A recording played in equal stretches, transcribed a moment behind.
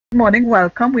morning,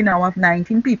 welcome. We now have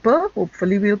 19 people.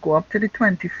 Hopefully, we'll go up to the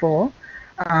 24.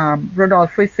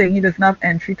 Rodolfo is saying he doesn't have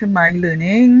entry to my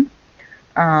learning.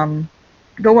 Um,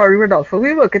 don't worry, Rodolfo,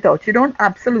 we work it out. You don't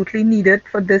absolutely need it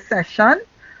for this session,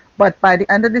 but by the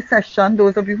end of the session,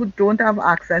 those of you who don't have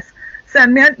access,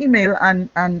 send me an email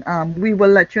and we will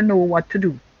let you know what to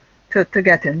do to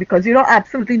get in because you don't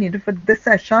absolutely need it for this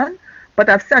session, but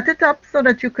I've set it up so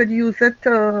that you could use it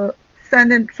to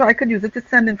send in, so I could use it to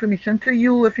send information to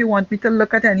you if you want me to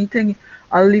look at anything.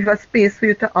 I'll leave a space for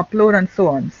you to upload and so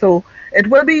on. So it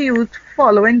will be used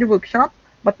following the workshop,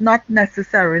 but not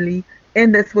necessarily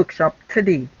in this workshop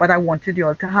today. But I wanted you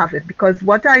all to have it because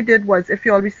what I did was if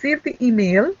you all received the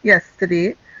email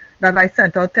yesterday that I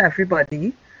sent out to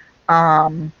everybody,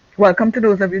 welcome to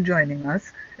those of you joining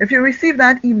us. If you received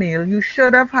that email, you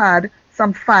should have had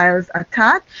some files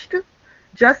attached.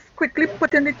 Just quickly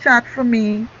put in the chat for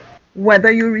me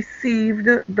whether you received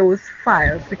those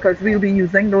files because we'll be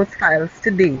using those files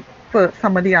today for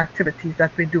some of the activities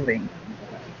that we're doing.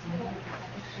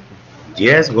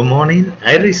 Yes, good morning.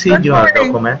 I received Good your morning.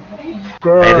 document. I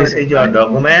Good. received your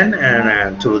document,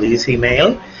 and through this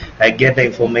email, I get the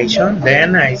information.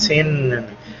 Then I send.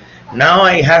 Now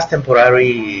I has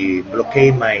temporary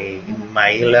blockade my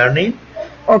e-learning,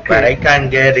 but Okay. I can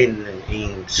get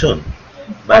in soon.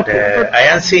 But Okay. So I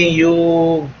am seeing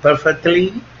you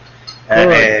perfectly.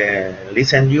 good.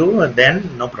 Listen you, and then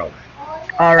no problem.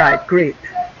 All right. Great.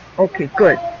 Okay.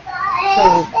 Good.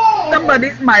 So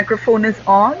somebody's microphone is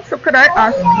on. So could I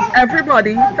ask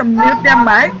everybody to mute their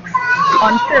mics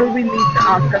until we need to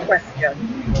ask a question?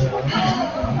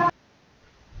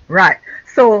 Right.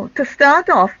 So to start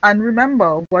off, and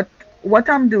remember what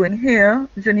I'm doing here,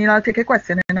 Janine, I'll take a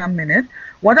question in a minute.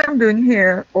 What I'm doing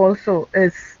here also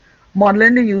is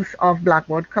modeling the use of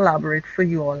Blackboard Collaborate for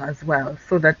you all as well,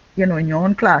 so that in your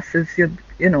own classes,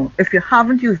 if you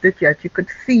haven't used it yet, you could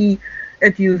see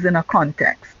it used in a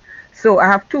context. So I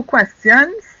have two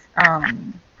questions,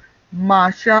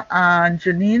 Marsha and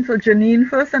Janine. So Janine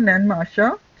first, and then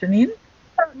Marsha. Janine.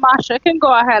 Masha can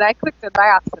go ahead. I clicked it by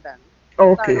accident.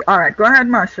 Sorry. Okay. All right. Go ahead,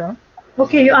 Marsha.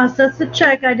 Okay, you asked us to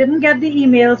check. I didn't get the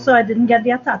email, so I didn't get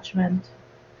the attachment.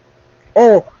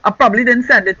 Oh, I probably didn't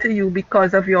send it to you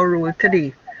because of your role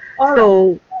today. All right.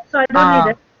 So, So I don't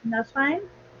need it. That's fine.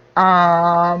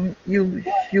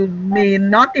 you may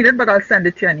not need it, but I'll send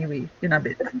it to you anyway in a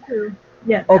bit. Thank you.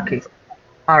 Yeah. Okay.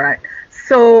 All right.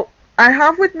 So I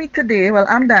have with me today, well,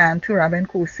 I'm Diane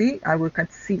Turaben-Kosi. I work at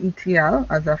CETL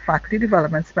as a faculty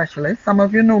development specialist. Some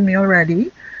of you know me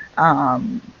already.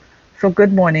 Um, so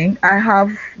good morning. I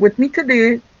have with me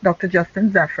today Dr.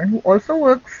 Justin Zephyrin, who also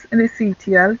works in the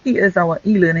CETL. He is our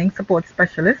e-learning support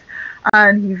specialist,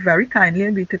 and he very kindly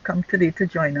agreed to come today to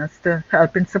join us to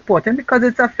help in supporting because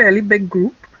it's a fairly big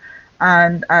group,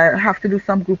 and I have to do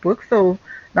some group work, so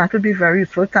that would be very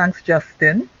useful. Thanks,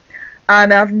 Justin.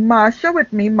 And I have Marsha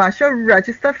with me. Marsha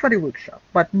registered for the workshop,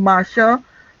 but Marsha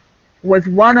was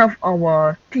one of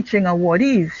our teaching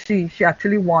awardees. She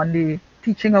actually won the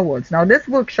teaching awards. Now this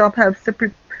workshop helps to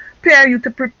prepare you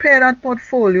to prepare that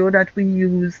portfolio that we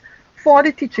use for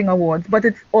the teaching awards, but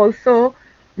it's also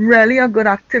really a good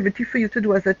activity for you to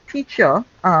do as a teacher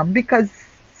because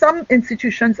some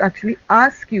institutions actually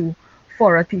ask you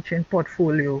for a teaching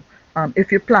portfolio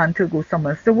if you plan to go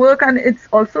somewhere to work, and it's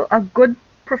also a good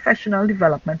professional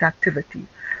development activity.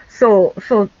 So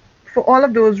for all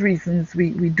of those reasons,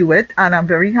 we do it, and I'm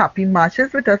very happy. Marsha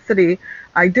is with us today.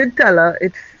 I did tell her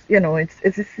it's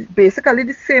basically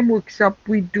the same workshop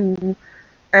we do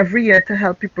every year to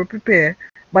help people prepare.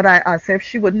 But I asked her if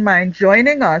she wouldn't mind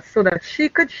joining us so that she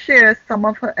could share some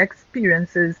of her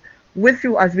experiences with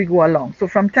you as we go along. So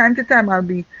from time to time, I'll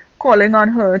be calling on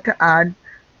her to add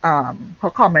her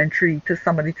commentary to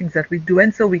some of the things that we do,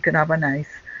 and so we can have a nice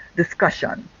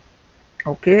discussion.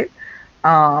 Okay.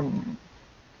 Um,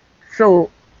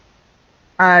 so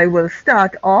I will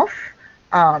start off.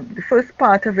 The first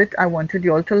part of it, I wanted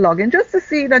you all to log in just to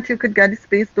see that you could get the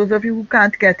space. Those of you who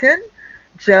can't get in,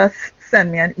 just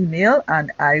send me an email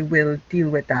and I will deal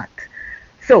with that.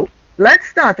 So let's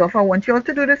start off. I want you all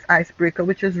to do this icebreaker,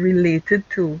 which is related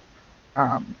to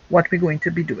what we're going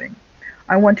to be doing.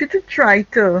 I want you to try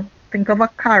to think of a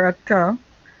character,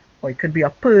 or it could be a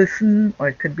person, or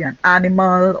it could be an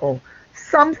animal, or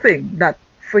something that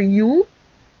for you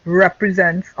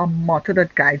represents a motto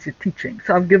that guides your teaching.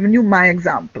 So I've given you my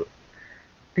example.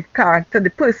 The character, the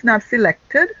person I've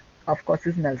selected, of course,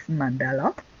 is Nelson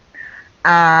Mandela.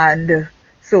 And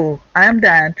so I am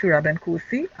Diane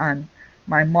Turaben-Kosi, and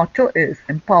my motto is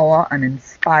empower and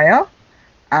inspire.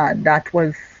 And that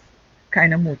was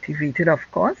kind of motivated, of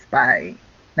course, by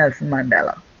Nelson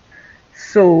Mandela.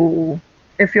 So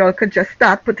if you all could just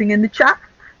start putting in the chat,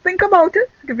 think about it,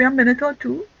 give you a minute or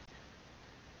two,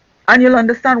 and you'll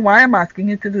understand why I'm asking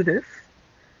you to do this.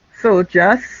 So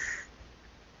just,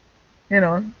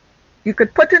 you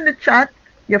could put in the chat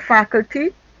your faculty,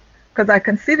 because I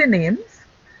can see the names.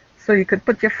 So you could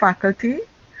put your faculty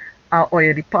or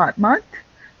your department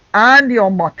and your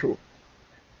motto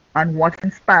and what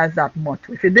inspires that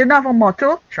motto. If you didn't have a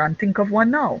motto, try and think of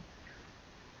one now.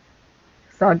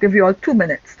 So I'll give you all 2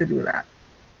 minutes to do that.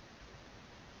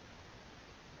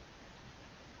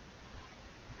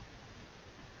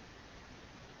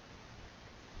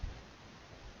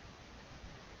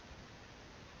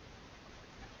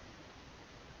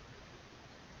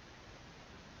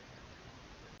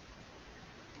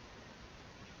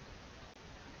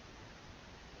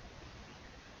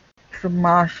 So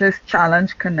Marsha's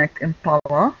challenge, connect,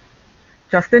 empower.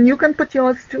 Justin, you can put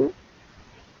yours too.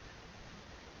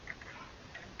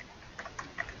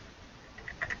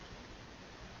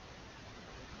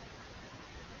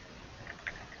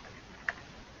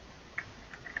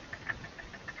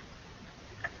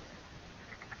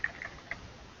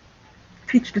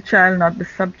 Teach the child, not the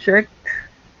subject.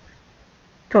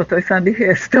 Tortoise and the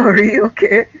hare story,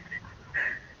 okay.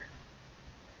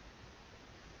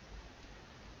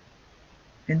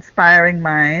 Inspiring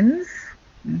minds.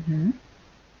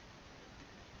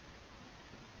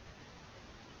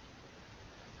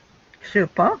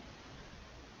 Super.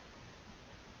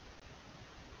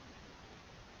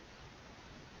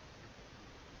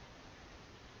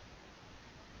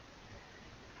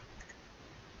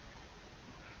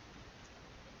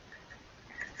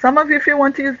 Some of you, if you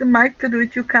want to use the mic to do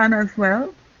it, you can as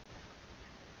well.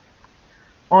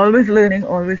 Always learning,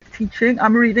 always teaching.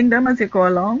 I'm reading them as you go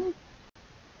along.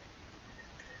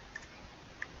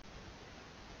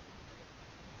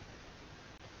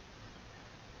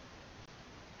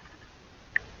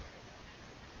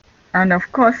 And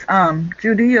of course,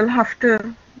 Judy, you'll have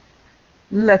to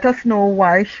let us know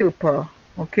why Sherpa,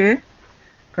 okay?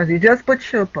 Because you just put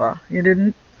Sherpa, you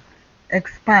didn't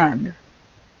expand.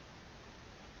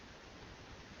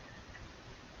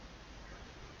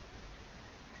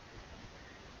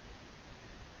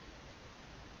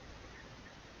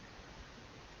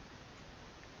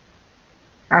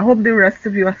 I hope the rest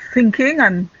of you are thinking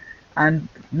and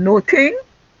noting.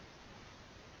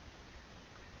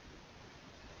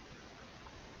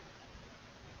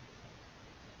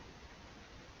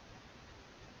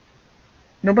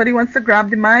 Nobody wants to grab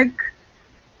the mic?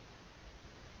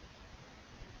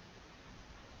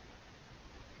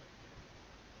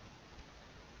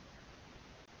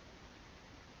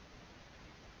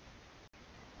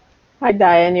 Hi,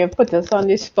 Diane. You put us on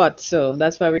the spot, so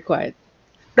that's why we're quiet.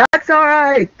 That's all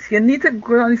right. You need to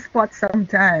go on the spot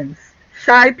sometimes.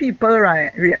 Shy people,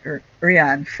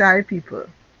 Rian, shy people.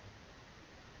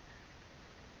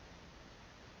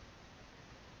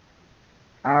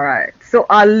 All right. So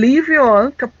I'll leave you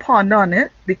all to ponder on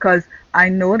it because I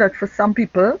know that for some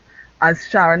people, as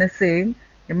Sharon is saying,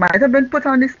 you might have been put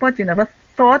on the spot, you never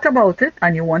thought about it,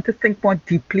 and you want to think more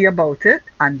deeply about it,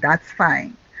 and that's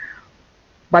fine.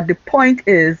 But the point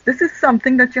is, this is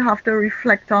something that you have to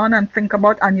reflect on and think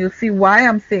about, and you'll see why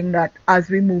I'm saying that as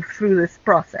we move through this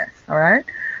process, all right?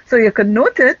 So you could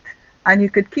note it, and you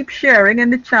could keep sharing in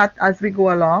the chat as we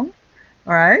go along,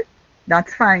 all right?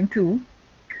 That's fine too.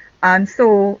 And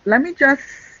so let me just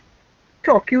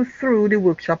talk you through the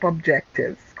workshop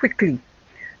objectives quickly.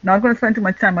 Not going to spend too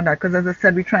much time on that because, as I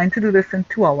said, we're trying to do this in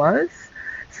 2 hours.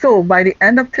 So by the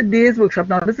end of today's workshop,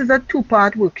 now this is a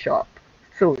 2-part workshop.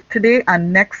 So today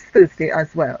and next Thursday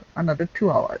as well, another 2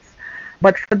 hours.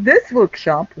 But for this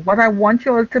workshop, what I want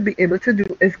you all to be able to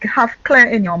do is have clear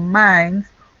in your minds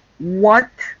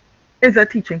what is a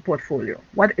teaching portfolio.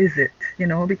 What is it?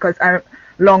 Because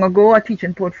long ago a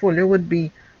teaching portfolio would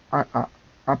be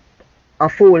a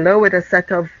folder with a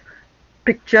set of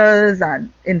pictures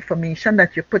and information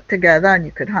that you put together and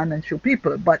you could hand and show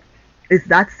people. But is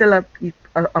that still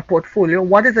a portfolio?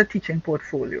 What is a teaching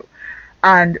portfolio?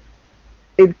 And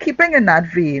in keeping in that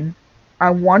vein, I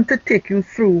want to take you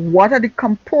through what are the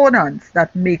components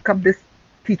that make up this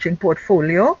teaching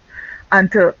portfolio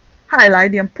and to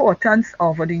highlight the importance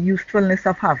of or the usefulness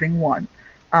of having one.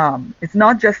 It's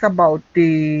not just about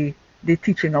the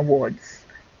teaching awards,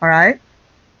 all right?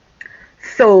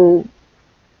 So,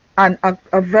 and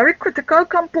a very critical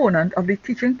component of the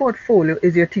teaching portfolio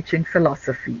is your teaching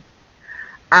philosophy.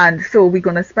 And so we're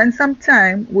going to spend some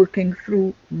time working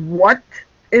through what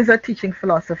is a teaching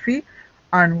philosophy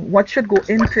and what should go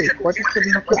into it, what it should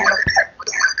look like.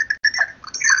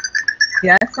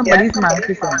 Yes, somebody's mic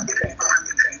is on.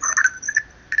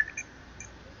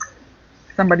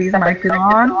 Somebody's mic is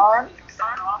on.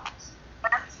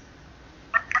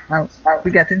 Uh,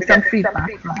 we're getting some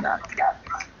feedback from that.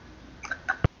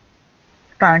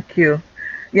 Thank you.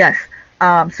 Yes.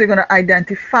 So you're going to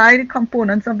identify the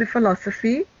components of the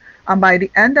philosophy, and by the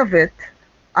end of it,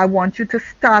 I want you to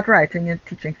start writing your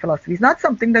teaching philosophy. It's not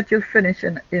something that you'll finish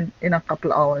in a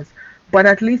couple hours, but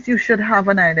at least you should have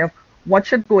an idea of what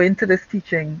should go into this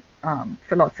teaching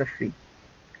philosophy.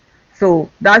 So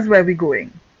that's where we're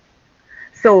going.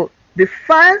 So the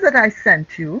files that I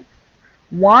sent you,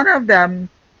 one of them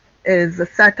is a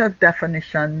set of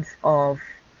definitions of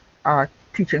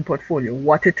teaching portfolio,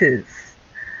 what it is.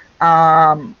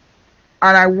 And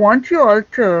I want you all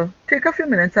to take a few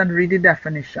minutes and read the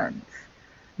definitions.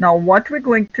 Now, what we're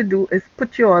going to do is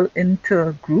put you all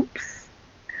into groups.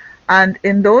 And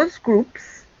in those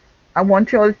groups, I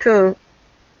want you all to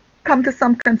come to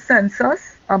some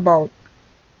consensus about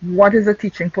what is a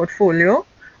teaching portfolio.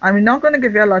 And we're not going to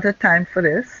give you a lot of time for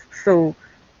this. So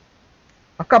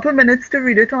a couple minutes to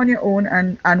read it on your own,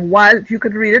 and while you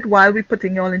could read it while we're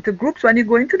putting you all into groups. When you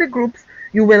go into the groups,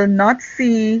 you will not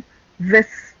see this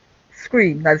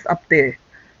screen that's up there.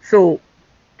 So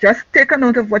just take a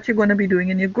note of what you're going to be doing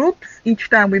in your groups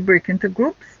each time we break into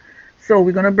groups. So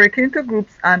we're going to break into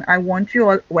groups, and I want you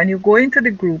all, when you go into the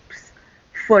groups,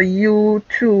 for you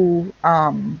to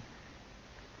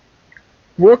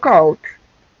work out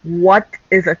what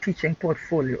is a teaching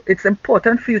portfolio. It's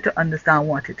important for you to understand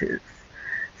what it is.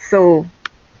 So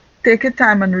take your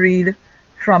time and read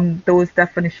from those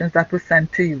definitions that were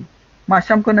sent to you.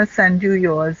 Masha, I'm going to send you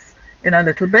yours in a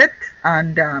little bit,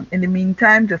 and in the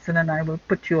meantime, Justin and I will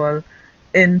put you all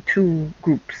into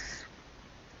groups.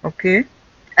 Okay?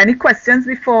 Any questions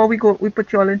before we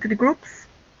put you all into the groups?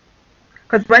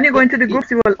 Because when you go into the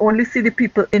groups, you will only see the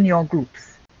people in your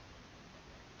groups.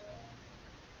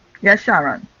 Yes,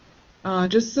 Sharon?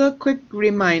 Just a quick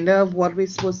reminder of what we're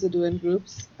supposed to do in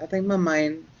groups. I think my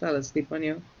mind fell asleep on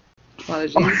you.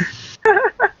 Apologies.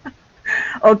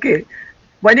 Okay.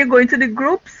 When you go into the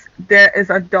groups, there is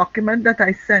a document that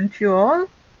I sent you all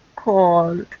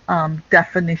called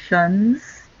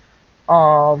definitions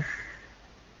of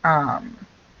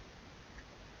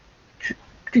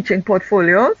teaching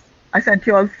portfolios. I sent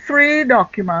you all 3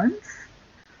 documents.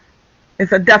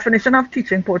 It's a definition of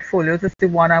teaching portfolios. It's the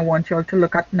one I want you all to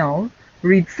look at now.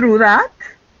 Read through that.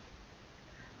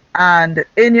 And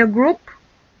in your group,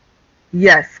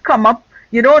 yes, come up.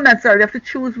 You don't necessarily have to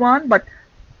choose one, but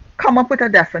come up with a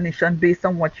definition based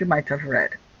on what you might have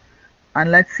read. And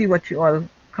let's see what you all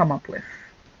come up with.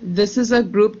 This is a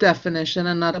group definition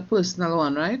and not a personal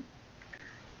one, right?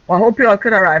 Well, I hope you all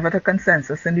could arrive at a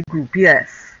consensus in the group. Yes.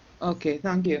 Okay,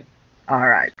 thank you. All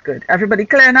right, good. Everybody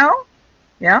clear now?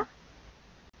 Yeah?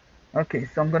 Okay,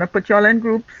 so I'm going to put you all in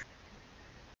groups.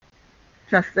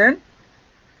 Justin,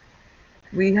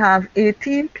 we have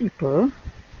 18 people.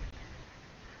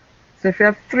 So if you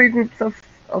have 3 groups of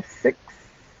 6,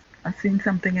 I've seen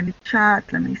something in the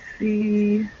chat. Let me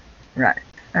see. Right,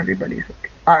 everybody's okay.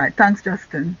 All right, thanks,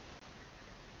 Justin.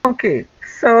 Okay,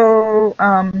 so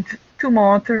 2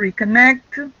 more to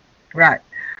reconnect. Right.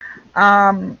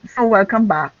 So welcome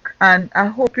back, and I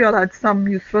hope you all had some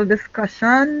useful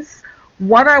discussions.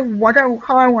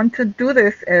 How I want to do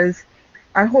this is,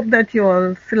 I hope that you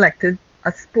all selected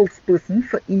a spokesperson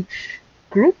for each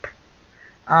group.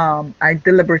 I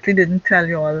deliberately didn't tell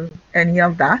you all any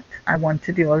of that. I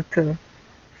wanted you all to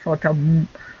sort of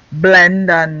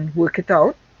blend and work it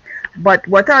out. But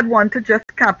what I'd want to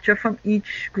just capture from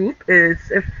each group is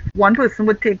if one person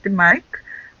would take the mic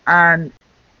and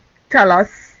tell us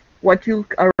what you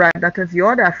arrived at as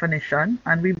your definition,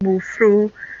 and we move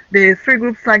through the 3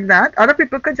 groups like that. Other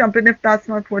people could jump in if that's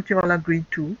not what you all agreed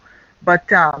to. But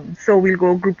so we'll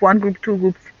go group 1, group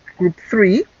 2, group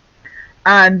 3,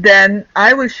 and then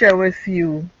I will share with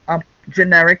you a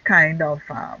generic kind of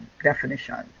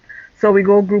definition. So we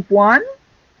go group 1.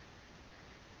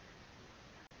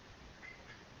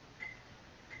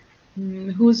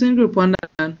 Who's in group 1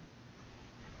 then?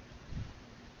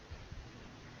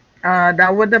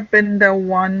 That would have been the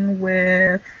one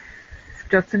with,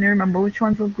 Justin, you remember which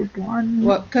ones were group 1?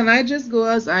 Well, can I just go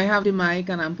as I have the mic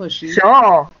and I'm pushy?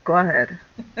 Sure, go ahead.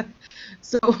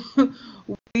 So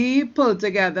we pulled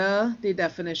together the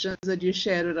definitions that you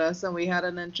shared with us, and we had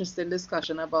an interesting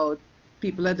discussion about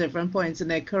people at different points in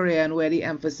their career and where the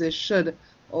emphasis should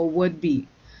or would be.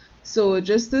 So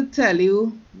just to tell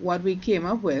you what we came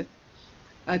up with,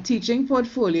 a teaching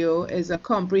portfolio is a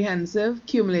comprehensive,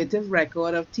 cumulative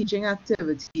record of teaching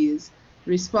activities,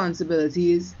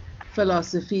 responsibilities,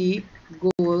 philosophy,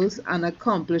 goals, and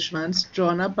accomplishments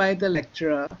drawn up by the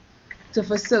lecturer to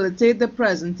facilitate the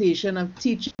presentation of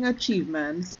teaching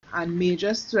achievements and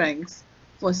major strengths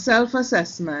for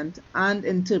self-assessment and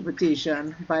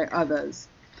interpretation by others.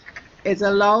 It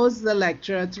allows the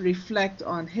lecturer to reflect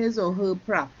on his or her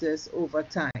practice over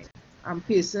time. I'm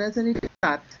pasting it in the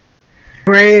chat.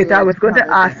 Great. So I was going to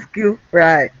ask you.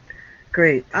 Right.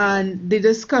 Great. And the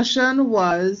discussion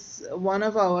was, one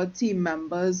of our team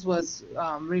members was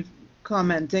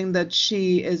commenting that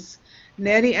she is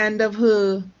near the end of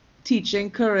her teaching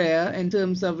career in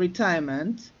terms of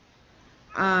retirement.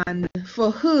 And for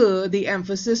her, the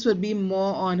emphasis would be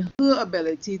more on her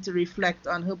ability to reflect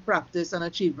on her practice and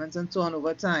achievements and so on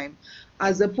over time,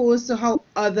 as opposed to how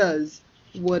others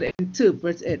would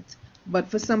interpret it. But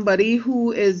for somebody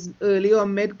who is early or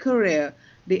mid-career,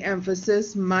 the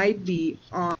emphasis might be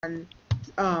on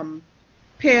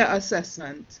peer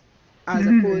assessment as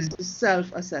opposed to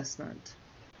self-assessment.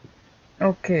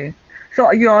 Okay.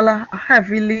 So you're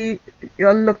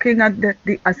you're looking at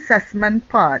the assessment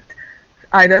part,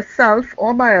 either self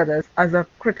or by others, as a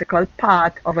critical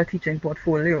part of a teaching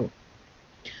portfolio.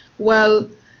 Well,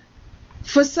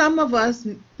 for some of us,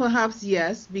 perhaps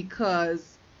yes,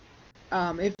 because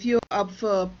if you're up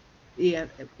for if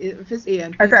it's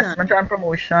A&P Assessment time, and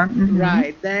promotion.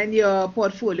 right, then your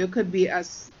portfolio could be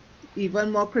as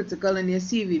even more critical in your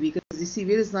CV, because the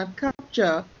CV does not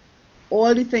capture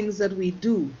all the things that we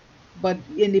do. But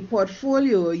in the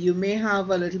portfolio, you may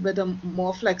have a little bit of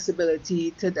more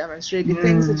flexibility to demonstrate the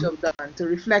things that you've done, to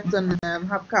reflect on them,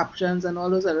 have captions and all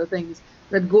those other things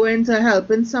that go into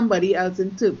helping somebody else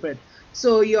interpret.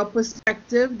 So your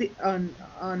perspective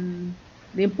on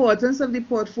the importance of the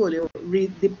portfolio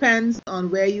depends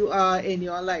on where you are in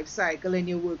your life cycle, in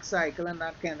your work cycle, and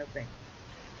that kind of thing.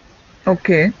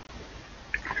 Okay.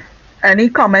 Any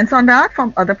comments on that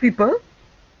from other people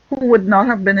who would not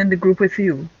have been in the group with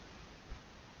you?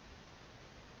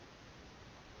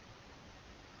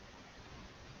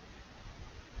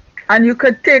 And you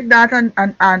could take that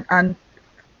and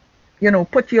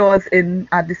put yours in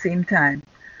at the same time.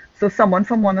 So someone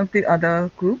from one of the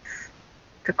other groups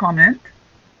to comment.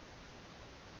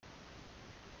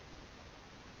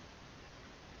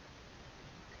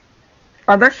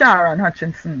 Other Sharon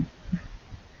Hutchinson.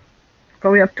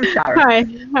 So we have two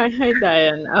Sharons. Hi,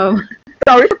 Diane.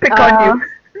 Sorry to pick on you.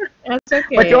 That's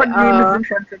okay. But your name is in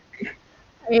front of me.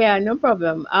 Yeah, no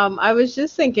problem. I was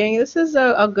just thinking this is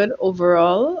a good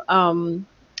overall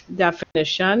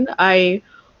definition. I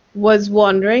was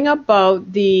wondering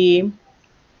about the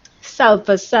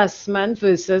self-assessment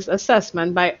versus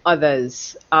assessment by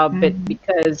others a bit,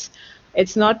 because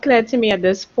it's not clear to me at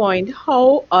this point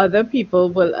how other people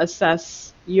will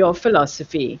assess your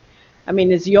philosophy. I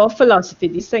mean, is your philosophy,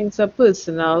 these things are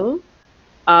personal.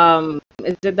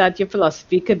 Is it that your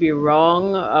philosophy could be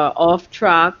wrong, off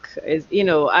track?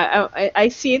 I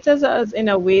see it as in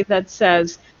a way that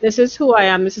says, this is who I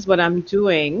am, this is what I'm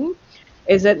doing.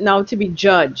 Is it now to be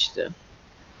judged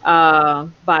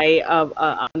by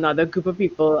another group of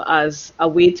people as a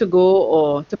way to go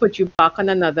or to put you back on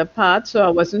another path? So I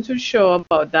wasn't too sure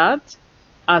about that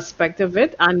aspect of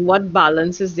it, and what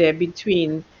balance is there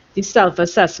between the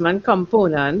self-assessment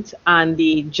component and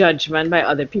the judgment by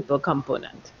other people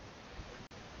component.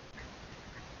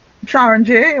 Sharon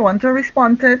J., you want to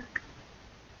respond to it?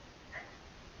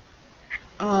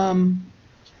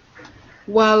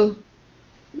 Well,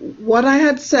 what I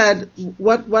had said,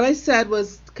 what I said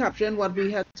was capturing what we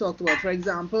had talked about. For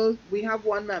example, we have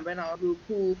one member in our group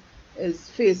who is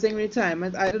facing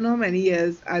retirement. I don't know how many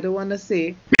years. I don't want to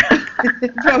say.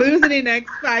 Probably within the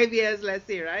next 5 years, let's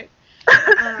say, right?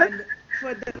 And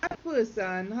for that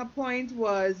person, her point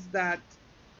was that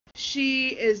she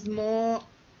is more,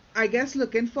 I guess,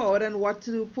 looking forward and what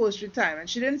to do post-retirement.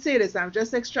 She didn't say this. I'm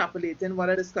just extrapolating what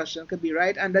a discussion could be,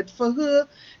 right? And that for her,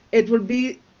 it would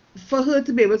be for her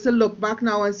to be able to look back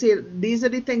now and say, these are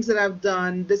the things that I've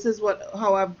done. This is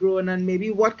how I've grown, and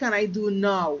maybe what can I do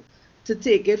now to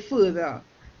take it further,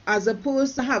 as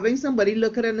opposed to having somebody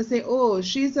look at it and say, oh,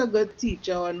 she's a good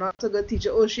teacher or not a good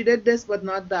teacher. Oh, she did this but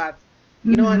not that.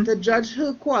 And to judge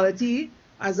her quality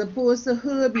as opposed to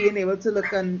her being able to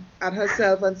look at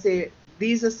herself and say,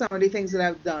 these are some of the things that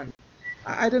I've done.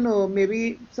 I don't know,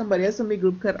 maybe somebody else in my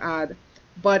group could add.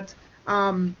 But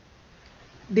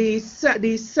the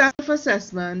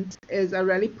self-assessment is a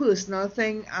really personal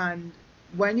thing, and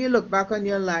when you look back on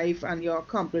your life and your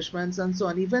accomplishments and so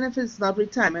on, even if it's not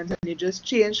retirement and you just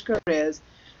change careers,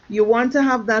 you want to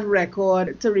have that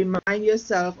record to remind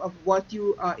yourself of what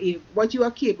you are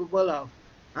capable of,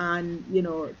 and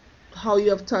how you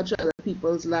have touched other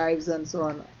people's lives and so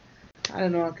on. I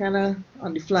don't know, I'm kind of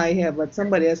on the fly here, but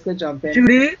somebody else could jump in.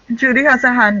 Judy has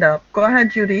a hand up. Go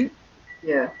ahead, Judy.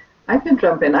 Yeah, I can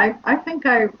jump in. I think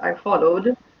I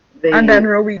followed the. And then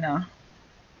Rowena.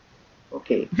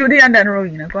 Okay. Judy and then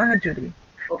Rowena. Go ahead, Judy.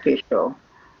 Okay, sure.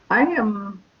 I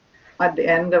am at the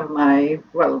end of my,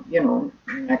 well,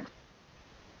 next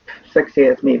 6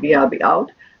 years maybe I'll be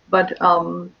out. But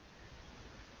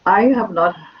I have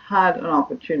not had an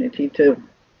opportunity to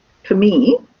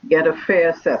me, get a fair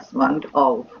assessment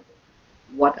of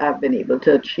what I've been able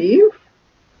to achieve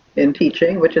in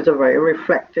teaching, which is a very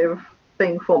reflective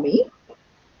thing for me.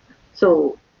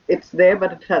 So it's there,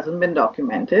 but it hasn't been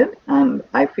documented. And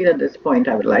I feel at this point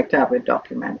I would like to have it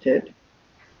documented.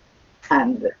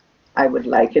 And I would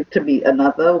like it to be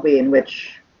another way in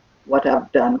which what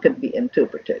I've done could be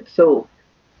interpreted. So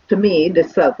to me, the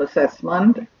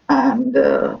self-assessment and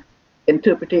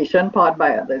interpretation part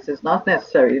by others is not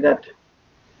necessary that,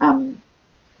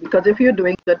 because if you're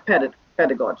doing good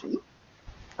pedagogy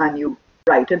and you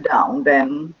write it down,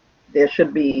 then there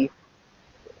should be,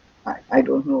 I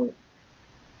don't know,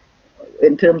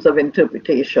 in terms of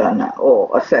interpretation or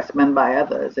assessment by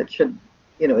others, it should,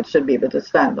 it should be able to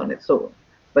stand on its own.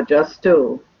 But just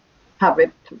to have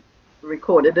it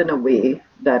recorded in a way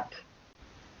that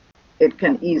it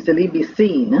can easily be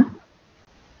seen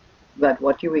that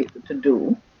what you were able to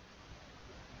do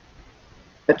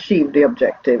achieve the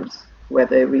objectives,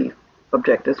 whether we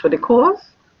objectives for the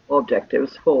course or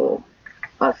objectives for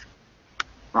us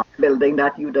building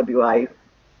that UWI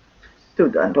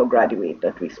student or graduate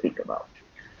that we speak about.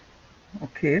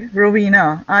 Okay,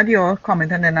 Rowena, add your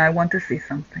comment and then I want to say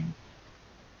something.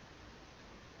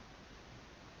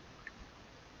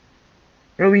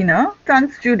 Rowena,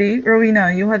 thanks, Judy.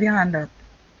 Rowena, you had your hand up.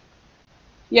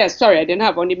 Yes, sorry, I didn't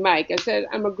have on the mic. I said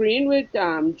I'm agreeing with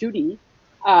Judy.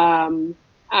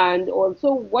 And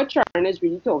also what Sharon is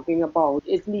really talking about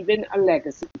is leaving a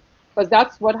legacy, because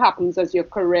that's what happens as your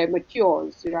career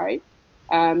matures, right?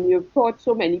 You've taught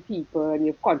so many people and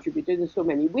you've contributed in so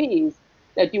many ways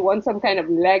that you want some kind of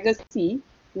legacy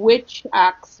which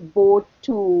acts both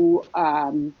to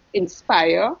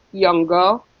inspire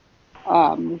younger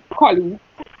colleagues,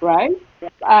 right?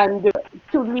 And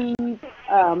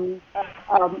um,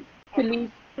 to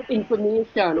leave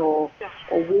information or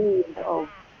ways of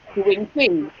doing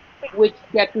things which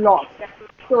get lost.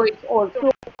 So it's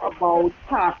also about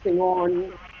passing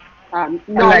on A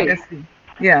knowledge. legacy.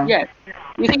 Yeah. Yes.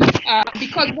 You see,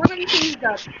 because one of the things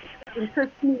that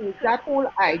interests me is that whole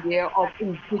idea of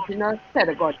indigenous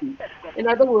pedagogy. In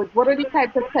other words, what are the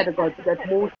types of pedagogy that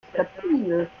most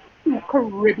appeal to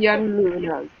Caribbean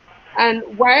learners? And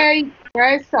why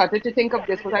I started to think of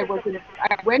this was I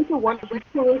went to one of the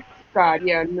first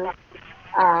Guardian.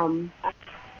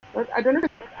 I don't know.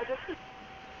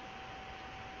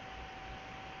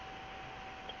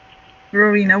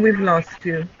 Rowena, we've lost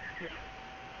you.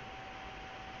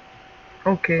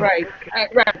 Okay. Right.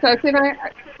 Right. So I said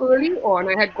early on,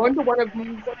 I had gone to one of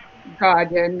these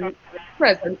Guardian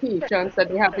presentations that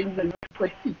they have been used for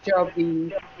Teacher of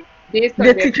the based The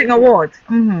on their teaching awards.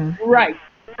 Mm-hmm. right.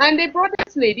 And they brought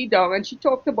this lady down and she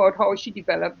talked about how she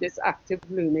developed this active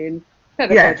learning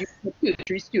pedagogy Yes. for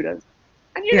tertiary students.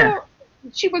 And Yeah.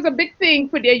 she was a big thing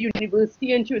for their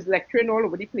university and she was lecturing all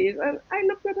over the place. And I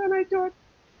looked at her and I thought,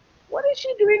 what is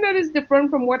she doing that is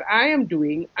different from what I am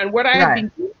doing and what I have Right.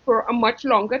 been doing for a much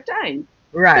longer time?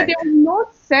 So Right. there was no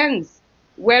sense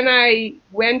when I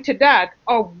went to that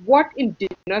of what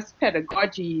indigenous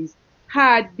pedagogies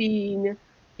had been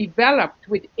developed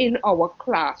within our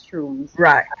classrooms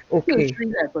Right. at Okay.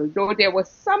 tertiary level, though there's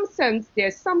some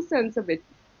sense of it,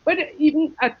 but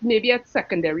even maybe at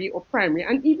secondary or primary,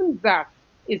 and even that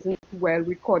isn't well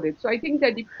recorded. So I think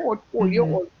that the portfolio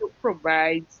Mm-hmm. also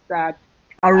provides that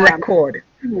A um, record.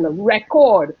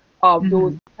 record of Mm-hmm.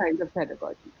 those kinds of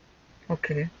pedagogy.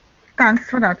 Okay. Thanks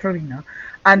for that, Rowena.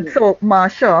 And Yeah. so,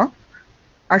 Marsha,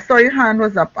 I saw your hand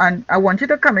was up, and I want you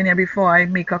to come in here before I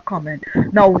make a comment.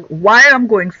 Now, why I'm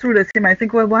going through this, you might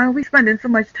think, well, why are we spending so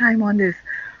much time on this?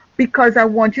 Because I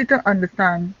want you to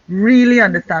understand, really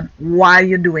understand why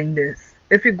you're doing this.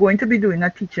 If you're going to be doing a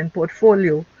teaching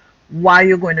portfolio, why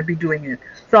you're going to be doing it.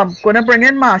 So I'm going to bring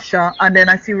in Marsha, and then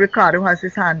I see Ricardo has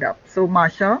his hand up. So,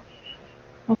 Marsha.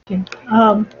 Okay.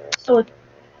 So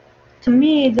to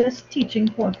me, this teaching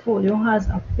portfolio has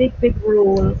a big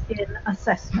role in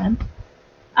assessment,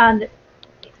 and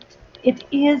it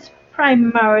is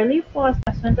primarily for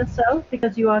assessment itself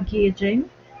because you are gauging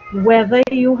whether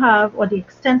you have or the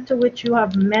extent to which you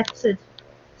have met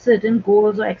certain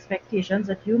goals or expectations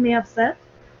that you may have set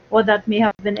or that may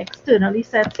have been externally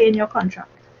set, say in your contract.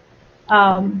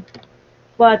 Um,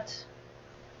 but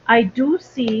I do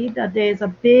see that there is a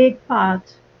big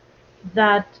part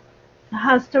that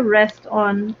has to rest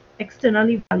on external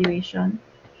evaluation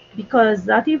because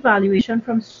that evaluation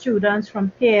from students,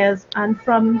 from peers, and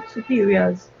from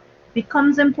superiors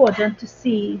becomes important to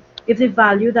see if the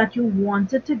value that you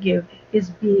wanted to give is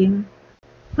being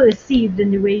perceived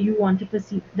in the way you want to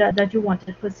perceive that you want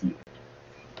it perceived.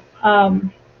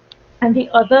 Um, and the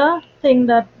other thing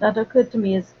that occurred to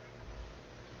me is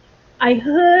I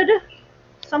heard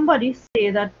somebody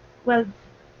say that, well,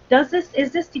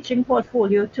 is this teaching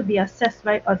portfolio to be assessed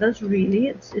by others? Really,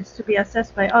 it's to be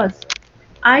assessed by us.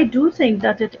 I do think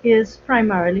that it is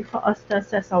primarily for us to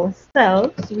assess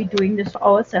ourselves. We're doing this for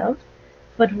ourselves.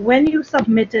 But when you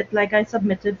submit it, like I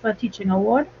submitted for a teaching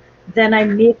award, then I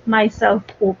make myself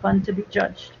open to be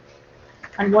judged.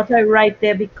 And what I write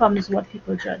there becomes what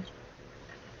people judge.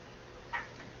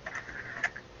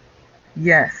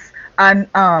 Yes. And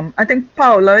I think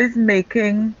Paula is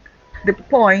making the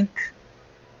point,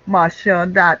 Marcia,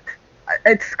 that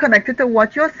it's connected to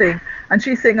what you're saying. And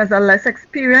she's saying, as a less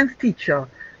experienced teacher,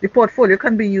 the portfolio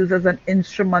can be used as an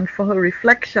instrument for her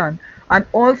reflection and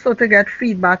also to get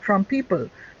feedback from people.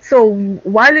 So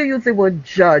while you use the word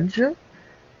judge,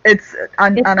 it's It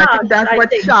and I think has, that's I what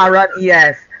think. Sharon,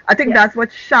 yes, I think Yes, that's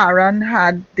what Sharon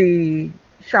had, the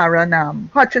Sharon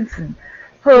Hutchinson,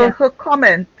 her yes, her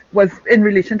comment was in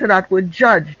relation to that word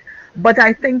judged. But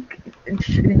I think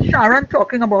Sharon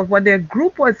talking about what their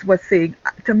group was saying,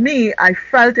 to me I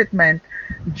felt it meant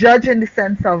judge in the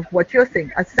sense of what you're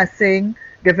saying, assessing,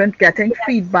 getting yes.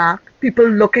 feedback, people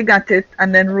looking at it,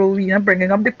 and then Rowena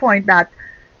bringing up the point that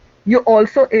you're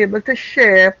also able to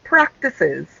share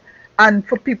practices and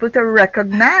for people to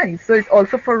recognize. So it's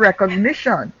also for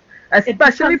recognition, It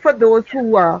especially becomes for those yes.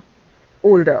 who are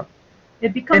older It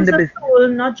in becomes the a business. tool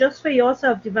not just for your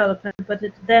self development, but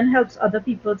it then helps other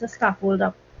people to scaffold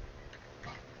up.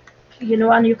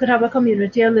 And you could have a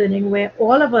community of learning where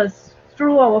all of us,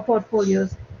 through our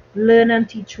portfolios, learn and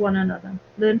teach one another,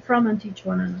 learn from and teach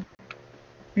one another.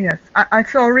 Yes, I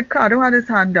saw Ricardo had his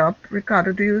hand up.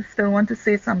 Ricardo, do you still want to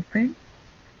say something?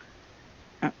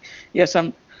 Yes,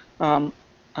 um,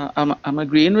 I'm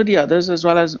agreeing with the others as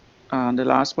well as the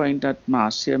last point that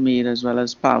Marcia made as well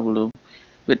as Paolo,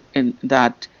 with in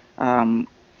that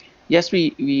yes,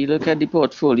 we look at the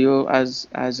portfolio as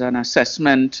an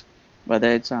assessment, whether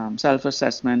it's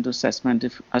self-assessment,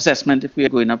 assessment if we are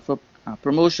going up for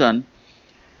promotion,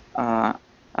 uh,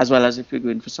 as well as if we're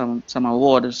going for some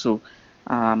award or so,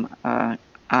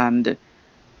 and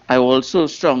I also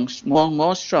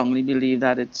more strongly believe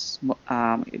that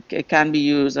it can be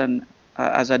used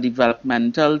as a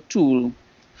developmental tool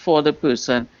for the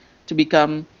person to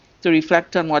become to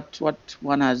reflect on what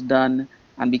one has done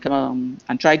and become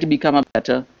and try to become a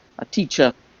better a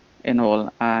teacher in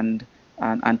all and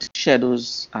to share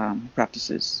those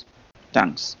practices.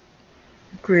 Thanks.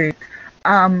 Great.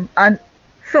 And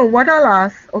so what I'll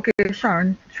ask, okay,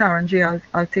 Sharon G,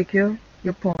 I'll take your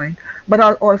point, but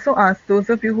I'll also ask those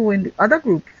of you who are in the other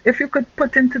groups, if you could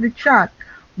put into the chat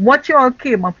what you all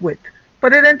came up with.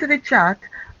 Put it into the chat,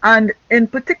 and in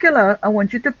particular, I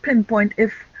want you to pinpoint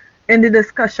if in the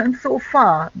discussion so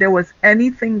far there was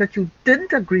anything that you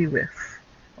didn't agree with.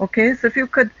 Okay, so if you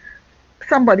could,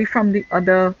 somebody from the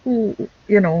other who,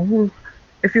 who,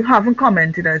 if you haven't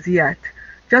commented as yet,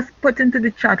 just put into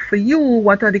the chat for you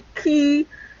what are the key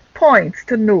points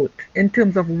to note in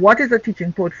terms of what is a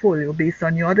teaching portfolio based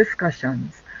on your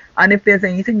discussions, and if there's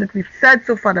anything that we've said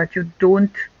so far that you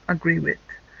don't agree with.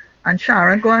 And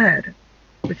Sharon, go ahead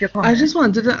with your I comment. just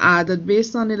wanted to add that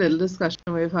based on the little discussion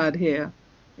we've had here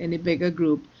in a bigger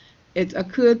group, it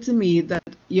occurred to me that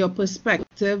your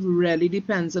perspective really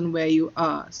depends on where you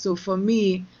are. So for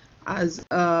me, as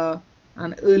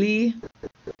an early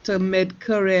to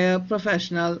mid-career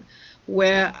professional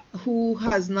who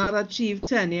has not achieved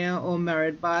tenure or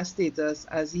merit bar status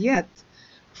as yet,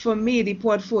 for me, the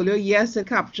portfolio, yes, it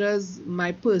captures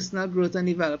my personal growth and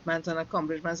development and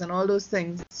accomplishments and all those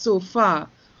things so far,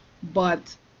 but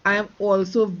I am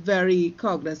also very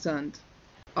cognizant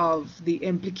of the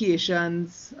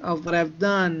implications of what I've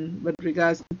done with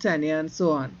regards to tenure and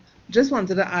so on. Just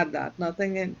wanted to add that,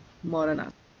 nothing more than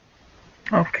that.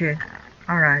 Okay,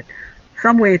 all right. So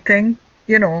I'm waiting.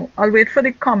 I'll wait for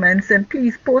the comments, and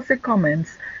please post the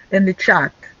comments in the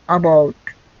chat about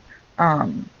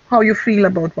how you feel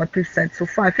about what we've said so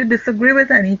far. If you disagree with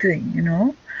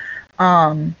anything,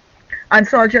 Um, and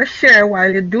so I'll just share while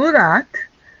you do that,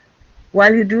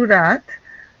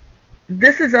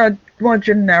 this is a more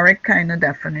generic kind of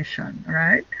definition,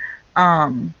 right?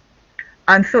 Um,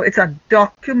 and so it's a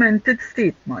documented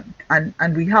statement,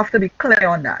 and we have to be clear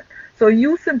on that. So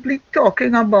you simply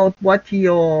talking about what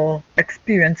your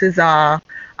experiences are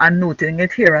and noting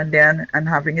it here and there and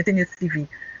having it in your CV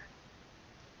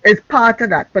is part of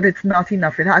that, but it's not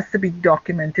enough. It has to be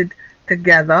documented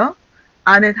together,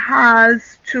 and it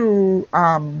has to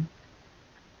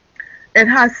it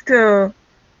has to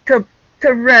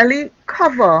to really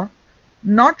cover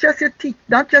not just your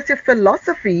not just your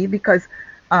philosophy, because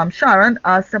Sharon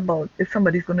asked about if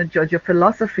somebody's going to judge your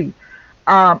philosophy,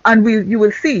 and you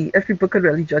will see if people could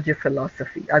really judge your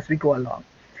philosophy as we go along.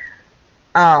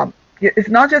 It's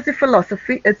not just the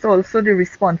philosophy; it's also the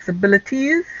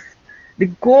responsibilities, the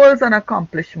goals and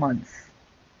accomplishments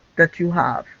that you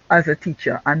have as a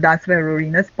teacher, and that's where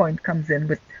Rorena's point comes in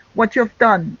with what you've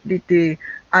done.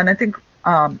 And I think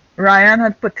Ryan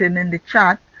had put in the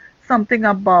chat something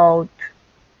about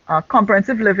a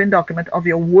comprehensive living document of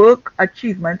your work,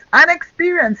 achievements, and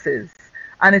experiences,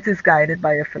 and it is guided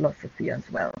by your philosophy as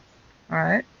well. All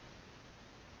right.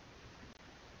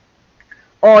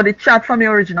 Or the chat from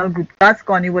your original group, that's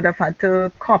gone. You would have had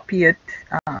to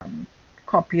um,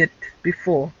 copy it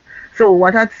before. So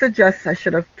what I'd suggest, I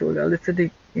should have told you, let's the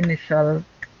initial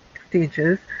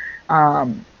stages.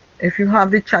 If you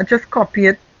have the chat, just copy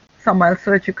it somewhere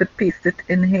so that you could paste it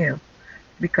in here.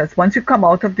 Because once you come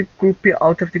out of the group, you're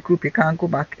out of the group. You can't go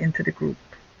back into the group.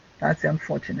 That's the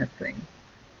unfortunate thing.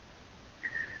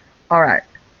 All right.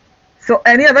 So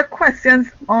any other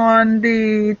questions on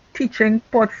the teaching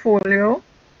portfolio?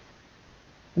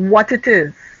 What it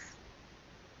is?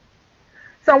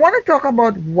 So I want to talk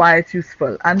about why it's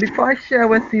useful. And before I share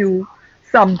with you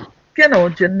some,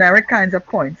 generic kinds of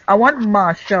points, I want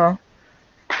Marsha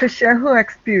to share her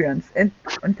experience in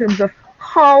terms of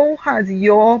how has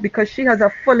because she has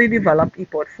a fully developed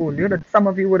e-portfolio that some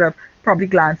of you would have probably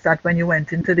glanced at when you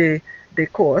went into the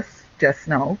course just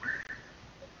now.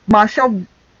 Marsha,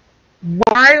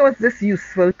 why was this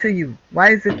useful to you?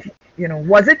 Why is it,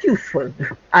 was it useful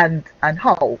and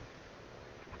how?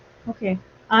 Okay.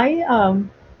 I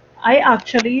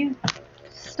actually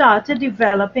started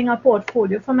developing a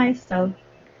portfolio for myself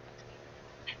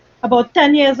about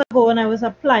 10 years ago when I was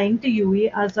applying to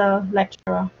UWI as a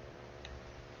lecturer.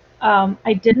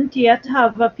 I didn't yet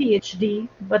have a PhD,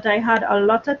 but I had a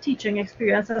lot of teaching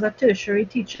experience as a tertiary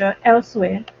teacher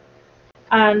elsewhere.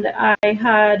 And I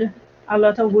had a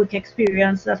lot of work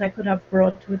experience that I could have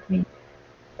brought with me.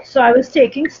 So I was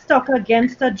taking stock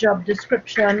against a job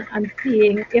description and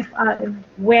seeing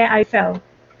where I fell,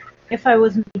 if I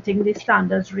was meeting the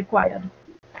standards required.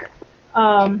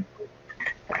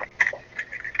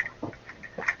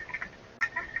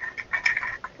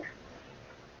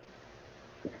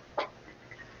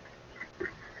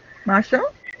 Marsha?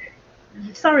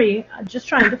 Sorry, I'm just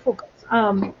trying to focus.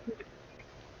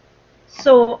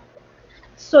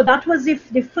 So that was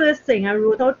the first thing. I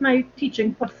wrote out my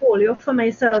teaching portfolio for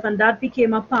myself, and that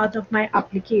became a part of my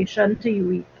application to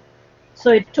UWI.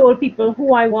 So it told people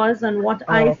who I was and what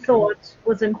I thought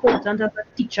was important as a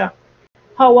teacher,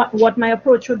 what my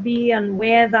approach would be, and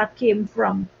where that came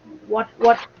from,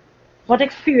 what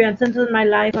experiences in my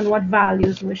life and what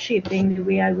values were shaping the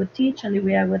way I would teach and the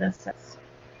way I would assess.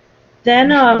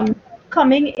 Then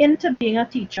coming into being a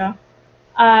teacher,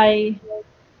 I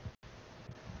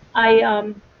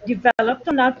developed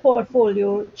on that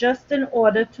portfolio just in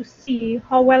order to see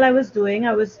how well I was doing.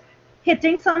 I was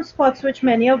hitting some spots which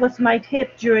many of us might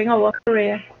hit during our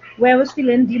career, where I was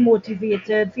feeling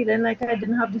demotivated, feeling like I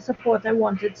didn't have the support I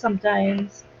wanted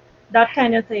sometimes, that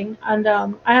kind of thing. And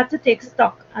I had to take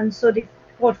stock. And so the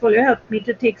portfolio helped me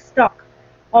to take stock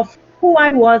of who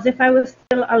I was, if I was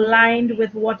still aligned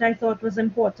with what I thought was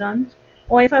important,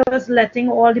 or if I was letting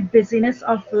all the busyness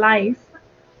of life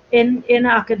in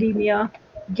academia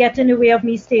get in the way of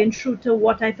me staying true to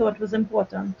what I thought was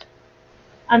important.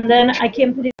 And then I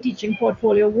came to the teaching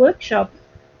portfolio workshop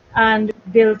and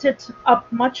built it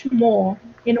up much more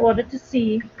in order to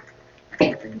see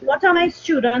what are my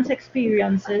students'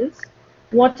 experiences,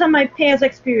 what are my peers'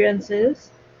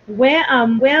 experiences, where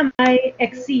am I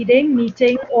exceeding,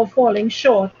 meeting, or falling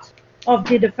short of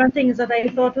the different things that I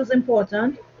thought was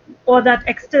important or that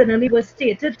externally were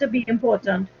stated to be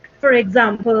important. For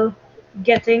example,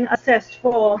 getting assessed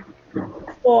for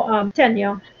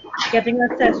tenure, getting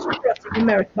assessed for crossing the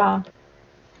merit bar.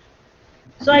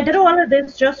 So I did all of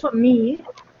this just for me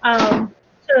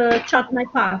to chart my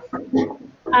path.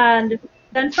 And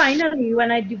then finally,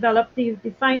 when I developed the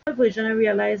final version, I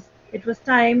realized it was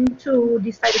time to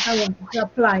decide if I wanted to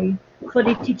apply for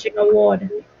the teaching award.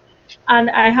 And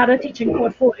I had a teaching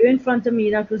portfolio in front of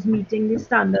me that was meeting the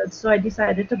standards, so I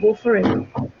decided to go for it.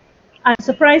 And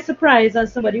surprise, surprise,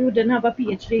 as somebody who didn't have a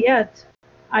PhD yet,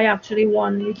 I actually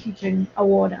won the teaching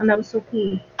award, and that was so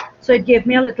cool. So it gave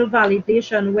me a little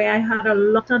validation where I had a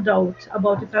lot of doubt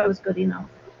about if I was good enough.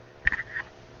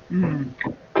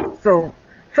 So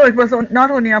it was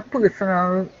not only at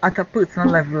a personal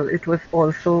level, it was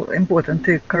also important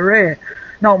to your career.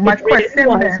 Now, my It really question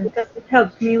was then, because it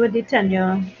helped me with the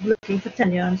tenure, looking for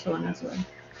tenure and so on as well.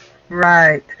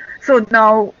 right. So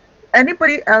now,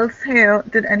 anybody else here,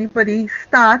 did anybody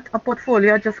start a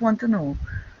portfolio? I just want to know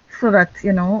so that,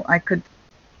 I could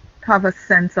have a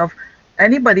sense of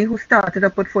anybody who started a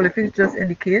portfolio. If you just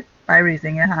indicate by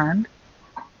raising your hand,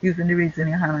 using the raising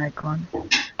your hand icon.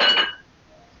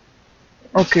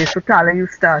 Okay, so Tala, you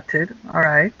started. All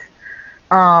right.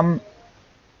 Um,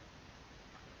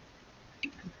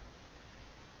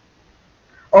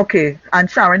 okay, and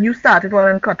Sharon, you started one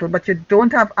in Cuttle, but you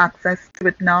don't have access to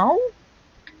it now?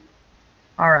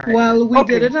 All right. Well, we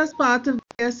did Okay. it as part of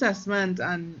the assessment,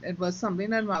 and it was something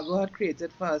that Margot had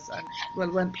created for us. And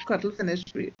well, when Cuttle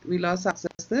finished, we lost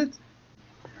access to it,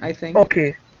 I think.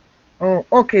 Okay. Oh,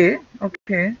 okay.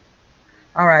 Okay.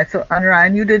 All right. So, and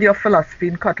Ryan, you did your philosophy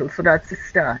in Cuttle, so that's the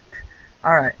start.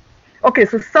 All right. Okay.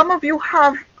 So some of you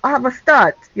have a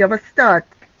start. You have a start.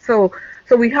 So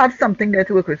we have something there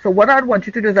to work with. So what I'd want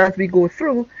you to do is, as we go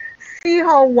through, see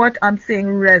how what I'm saying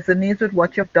resonates with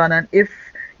what you've done, and if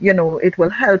it will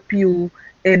help you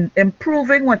in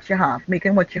improving what you have,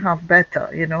 making what you have better.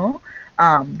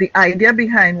 The idea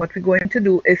behind what we're going to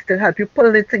do is to help you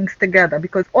pull the things together,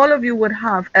 because all of you would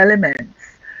have elements,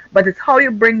 but it's how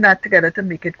you bring that together to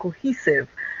make it cohesive.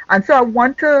 And so I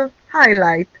want to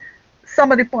highlight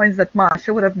some of the points that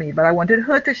Marsha would have made, but I wanted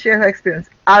her to share her experience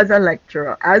as a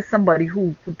lecturer, as somebody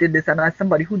who did this, and as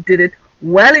somebody who did it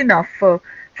well enough for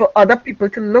other people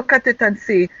to look at it and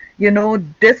say,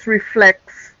 this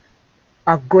reflects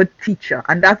a good teacher.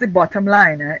 And that's the bottom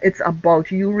line. It's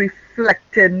about you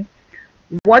reflecting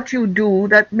what you do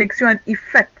that makes you an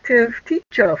effective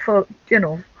teacher for,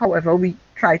 however we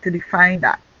try to define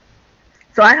that.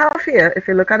 So I have here, if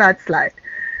you look at that slide,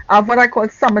 I have what I call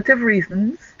summative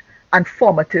reasons and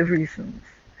formative reasons.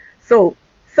 So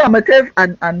summative,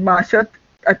 and Marsha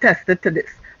attested to this,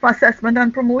 for assessment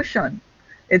and promotion.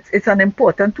 It's an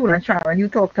important tool, and Sharon, you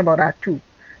talked about that too.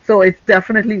 So it's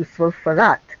definitely useful for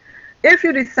that. If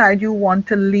you decide you want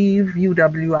to leave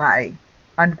UWI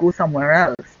and go somewhere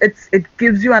else, it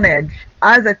gives you an edge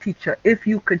as a teacher if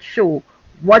you could show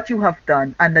what you have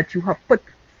done and that you have put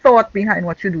thought behind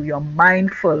what you do. You're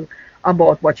mindful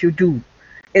about what you do.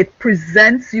 It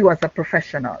presents you as a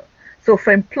professional. So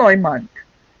for employment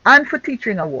and for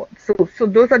teaching awards. So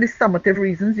those are the summative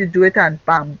reasons. You do it and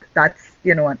bam, that's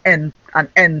an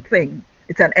end thing.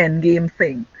 It's an end game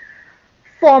thing.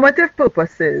 Formative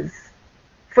purposes.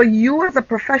 For you as a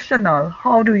professional,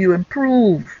 how do you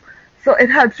improve? So it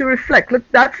helps you reflect.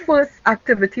 Look, that first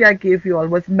activity I gave you all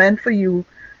was meant for you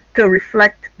to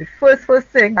reflect. The first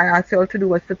thing I asked you all to do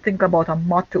was to think about a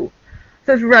motto.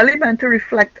 So it's really meant to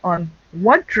reflect on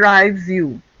what drives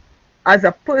you as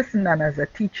a person and as a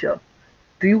teacher.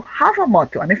 Do you have a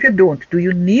motto? And if you don't, do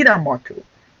you need a motto?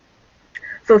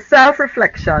 So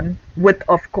self-reflection with,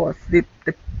 of course, the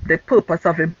purpose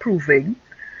of improving.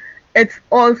 It's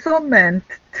also meant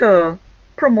to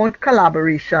promote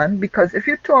collaboration, because if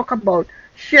you talk about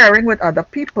sharing with other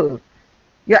people,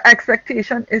 your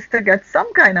expectation is to get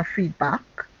some kind of feedback,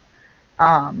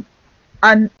 um,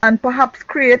 and perhaps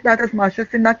create that, as much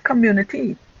as in that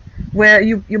community where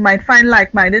you might find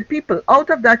like-minded people. Out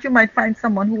of that, you might find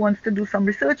someone who wants to do some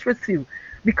research with you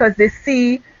because they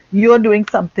see you're doing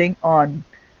something on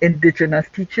indigenous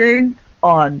teaching,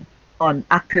 on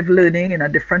active learning in a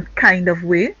different kind of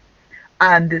way.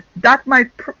 And that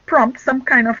might prompt some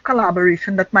kind of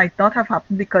collaboration that might not have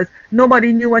happened because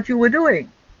nobody knew what you were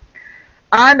doing.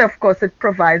 And of course, it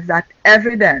provides that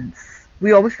evidence.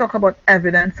 We always talk about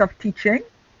evidence of teaching.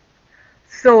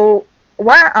 So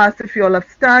why I asked if you all have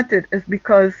started is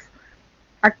because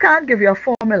I can't give you a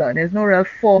formula. There's no real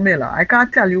formula. I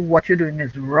can't tell you what you're doing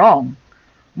is wrong.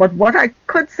 But what I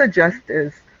could suggest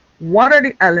is, what are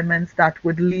the elements that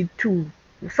would lead to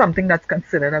something that's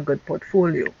considered a good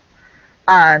portfolio?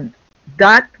 And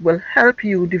that will help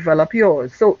you develop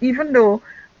yours. So even though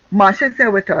Marsha is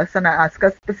here with us and I ask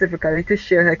her specifically to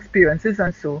share her experiences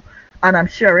and I'm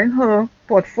sharing her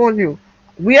portfolio,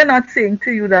 we are not saying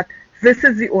to you that this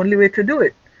is the only way to do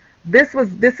it. This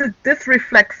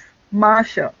reflects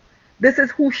Marsha. This is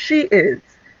who she is.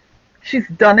 She's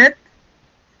done it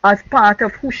as part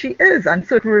of who she is, and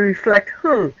so it will reflect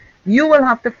her. You will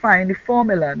have to find the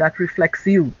formula that reflects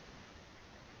you.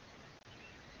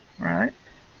 Right?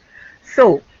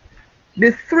 So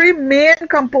the three main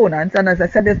components, and as I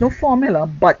said, there's no formula,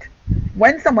 but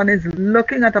when someone is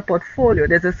looking at a portfolio,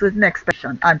 there's a certain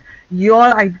expectation, and you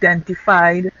all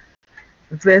identified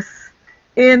this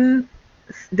in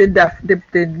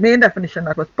the main definition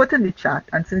that was put in the chat,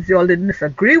 and since you all didn't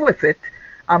disagree with it,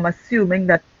 I'm assuming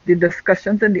that the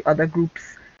discussions in the other groups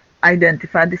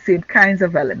identify the same kinds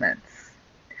of elements.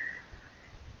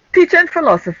 Teaching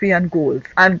philosophy and goals.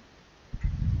 And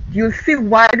you'll see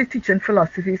why the teaching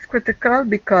philosophy is critical,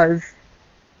 because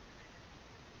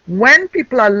when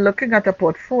people are looking at a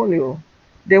portfolio,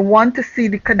 they want to see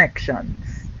the connections.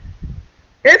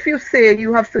 If you say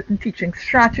you have certain teaching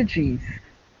strategies,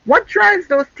 what drives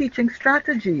those teaching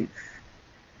strategies?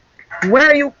 Where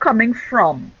are you coming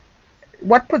from?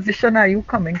 What position are you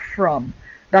coming from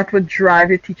that would drive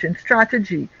your teaching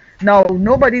strategy? Now,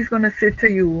 nobody's going to say to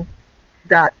you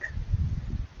that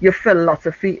your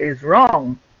philosophy is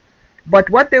wrong, but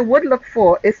what they would look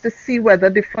for is to see whether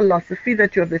the philosophy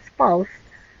that you have espoused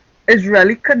is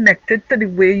really connected to the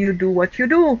way you do what you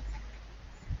do.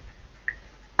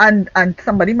 And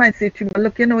somebody might say to you, well,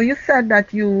 look, you said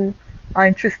that you are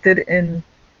interested in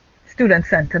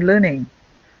student-centered learning,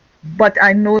 but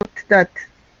I note that,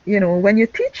 when you're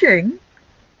teaching,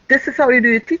 this is how you do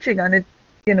your teaching, and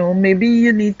maybe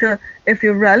you need to, if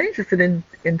you're really interested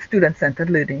in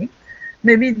student-centered learning,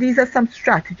 maybe these are some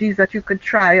strategies that you could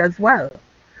try as well.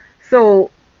 So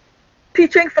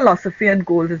teaching philosophy and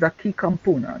goals is a key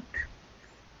component.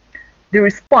 The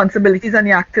responsibilities and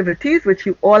the activities which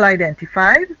you all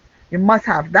identified, you must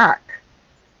have that.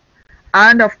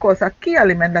 And of course, a key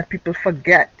element that people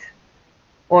forget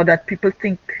or that people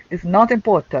think is not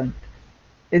important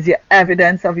is your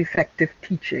evidence of effective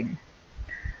teaching.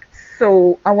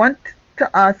 So I want to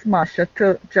ask Marcia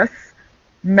to just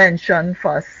mention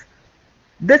first,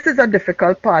 this is a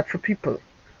difficult part for people.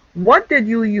 What did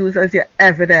you use as your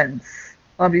evidence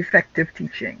of effective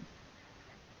teaching?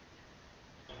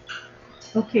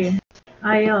 Okay,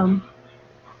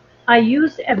 I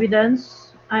used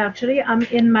evidence. I'm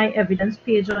in my evidence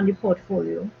page on the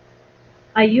portfolio.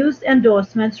 I used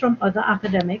endorsements from other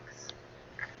academics.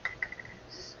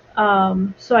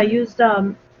 So I used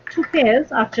two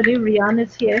pairs. Actually, Rian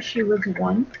is here. She was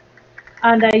one.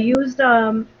 And I used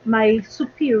my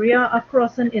superior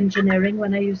across in engineering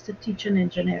when I used to teach in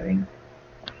engineering,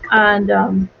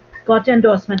 and got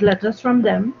endorsement letters from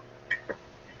them.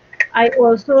 I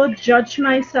also judged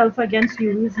myself against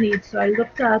UWI's needs. So I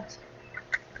looked at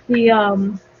the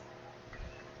um,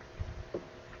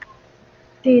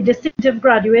 the distinctive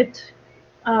graduate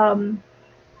um,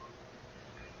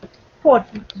 port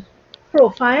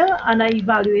profile, and I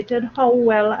evaluated how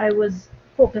well I was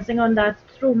focusing on that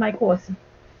through my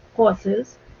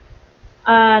courses.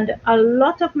 And a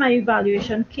lot of my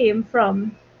evaluation came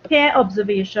from peer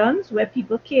observations, where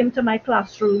people came to my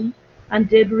classroom and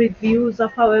did reviews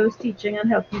of how I was teaching and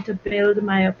helped me to build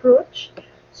my approach.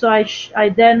 So I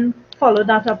then followed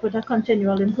that up with a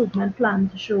continual improvement plan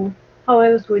to show how I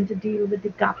was going to deal with the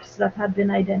gaps that had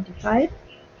been identified.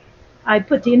 I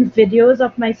put in videos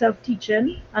of myself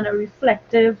teaching and a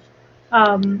reflective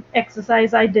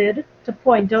exercise I did to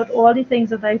point out all the things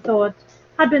that I thought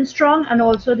had been strong and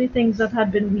also the things that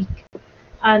had been weak.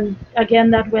 And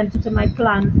again, that went into my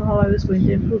plan for how I was going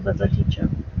to improve as a teacher.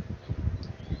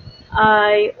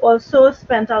 I also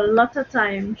spent a lot of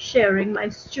time sharing my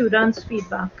students'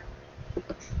 feedback.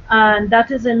 And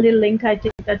that is in the link I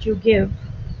think that you give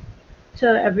to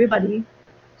everybody.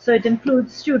 So it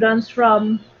includes students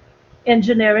from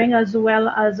engineering as well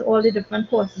as all the different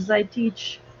courses I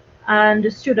teach, and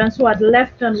the students who had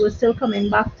left and were still coming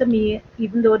back to me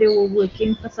even though they were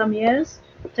working for some years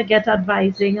to get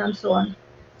advising and so on.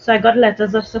 So I got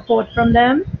letters of support from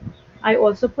them. I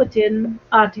also put in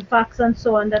artifacts and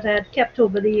so on that I had kept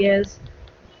over the years,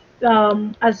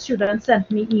 as students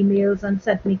sent me emails and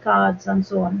sent me cards and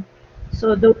so on.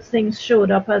 So those things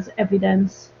showed up as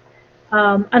evidence.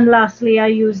 And lastly, I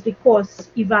use the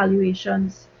course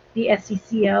evaluations, the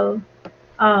SECL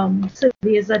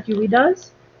surveys that UWI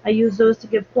does. I use those to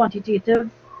give quantitative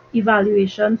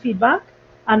evaluation feedback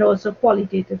and also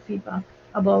qualitative feedback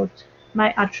about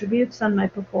my attributes and my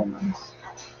performance.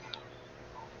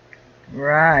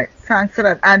 Right, thanks for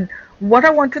that. And what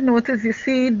I want to note is you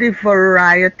see the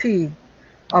variety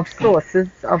of sources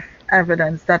of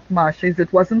evidence that Marcia is.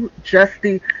 It wasn't just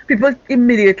people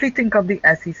immediately think of the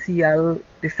SECL,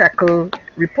 the SECL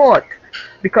report,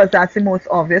 because that's the most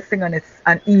obvious thing and it's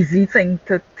an easy thing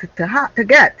to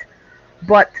get.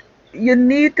 But you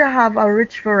need to have a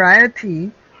rich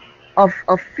variety of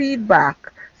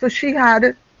feedback. So she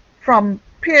had from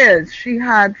peers, she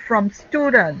had from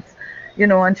students,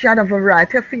 and she had a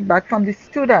variety of feedback from the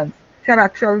students. She had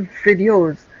actual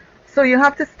videos. So you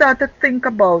have to start to think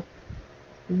about,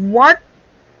 what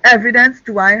evidence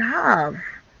do I have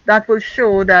that will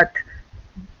show that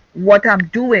what I'm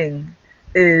doing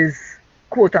is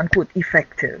quote unquote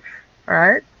effective,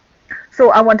 right?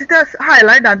 So I wanted to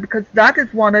highlight that because that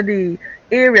is one of the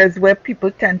areas where people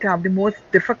tend to have the most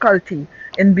difficulty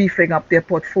in beefing up their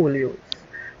portfolios.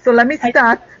 So let me I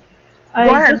start. Go I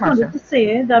ahead, just wanted Masha. to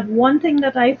say that one thing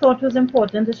that I thought was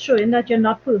important is showing that you're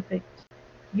not perfect.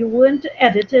 You weren't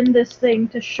editing this thing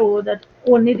to show that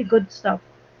only the good stuff.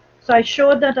 So I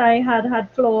showed that I had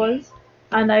flaws,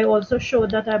 and I also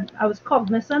showed that I was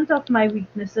cognizant of my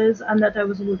weaknesses and that I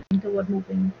was working toward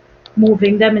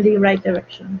moving them in the right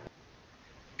direction.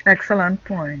 Excellent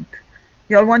point.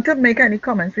 Y'all want to make any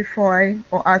comments before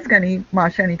or ask any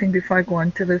Marsha anything before I go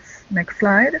on to this next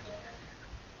slide?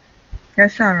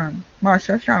 Yes, Sharon.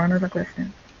 Marsha, Sharon has a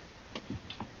question.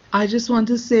 I just want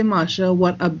to say, Marsha,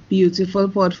 what a beautiful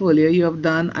portfolio you have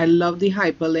done. I love the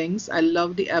hyperlinks. I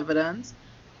love the evidence.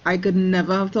 I could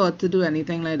never have thought to do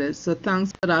anything like this. So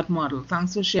thanks for that model.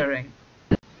 Thanks for sharing.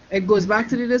 It goes back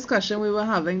to the discussion we were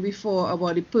having before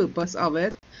about the purpose of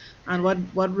it and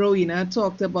what Rowena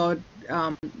talked about,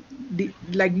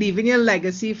 like leaving a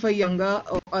legacy for younger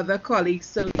or other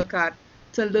colleagues to look at,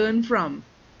 to learn from,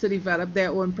 to develop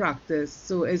their own practice.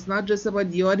 So it's not just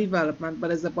about your development,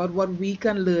 but it's about what we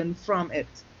can learn from it.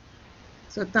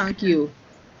 So thank you.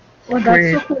 Well,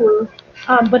 that's Great. so cool.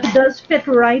 But it does fit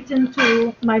right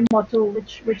into my motto,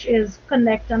 which is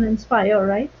connect and inspire,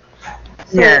 right?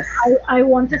 So Yes. I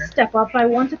want to Yes. step up. I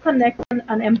want to connect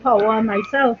and empower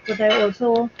myself, but I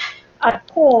also, at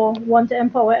core, want to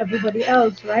empower everybody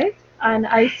else, right? And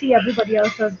I see everybody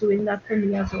else as doing that for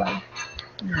me as well.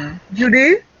 Yeah.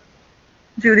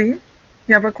 Judy,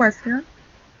 you have a question?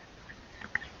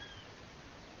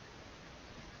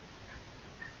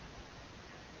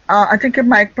 I think your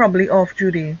mic probably off,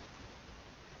 Judy.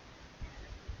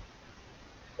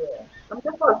 I'm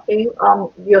just asking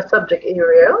your subject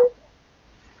area.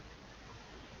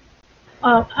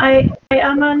 I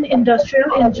am an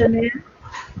industrial engineer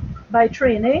by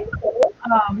training.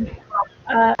 Um,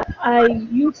 I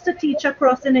used to teach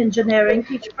across in engineering,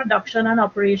 teach production and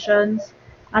operations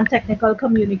and technical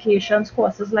communications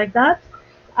courses like that.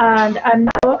 And I'm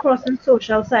now across in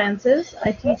social sciences.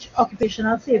 I teach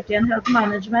occupational safety and health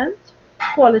management,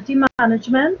 quality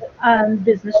management, and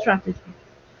business strategy.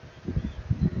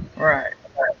 Right.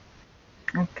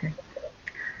 Okay.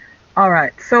 All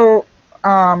right. So,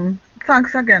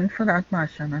 thanks again for that,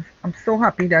 Marsha. I'm so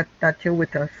happy that you're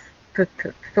with us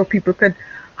so people could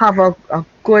have a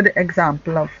good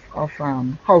example of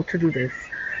how to do this.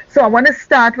 So I want to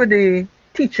start with the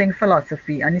teaching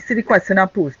philosophy. And you see the question I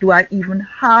posed, do I even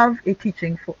have a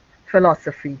teaching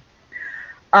philosophy?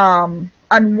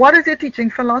 And what is your teaching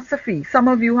philosophy? Some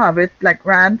of you have it, like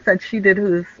Rand said she did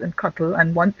hers in Cuttle,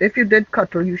 and if you did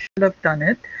Cuttle, you should have done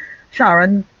it.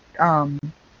 Sharon, um,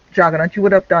 Jagannath, you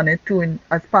would have done it too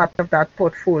as part of that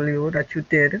portfolio that you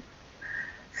did.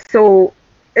 So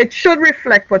it should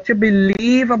reflect what you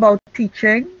believe about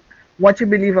teaching, what you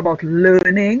believe about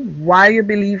learning, why you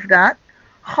believe that,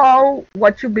 how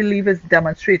what you believe is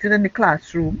demonstrated in the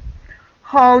classroom,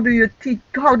 how do you teach,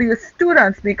 how do your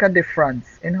students make a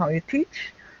difference in how you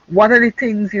teach, what are the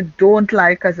things you don't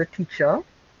like as a teacher,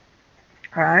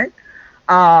 right?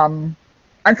 um,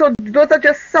 and so those are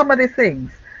just some of the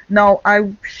things. Now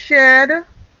I shared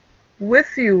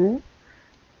with you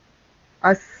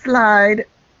a slide,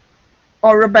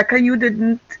 or Rebecca, you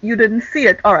didn't see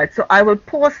it. All right, so I will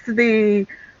post the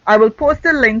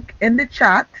link in the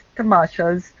chat to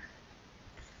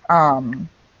um,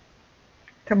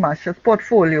 Marsha's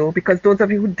portfolio, because those of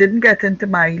you who didn't get into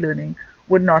my learning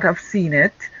would not have seen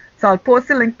it. So I'll post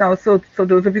the link now, so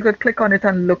those of you could click on it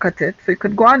and look at it. So you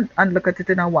could go on and look at it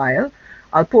in a while.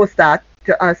 I'll post that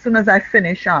as soon as I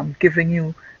finish giving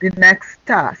you the next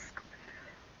task.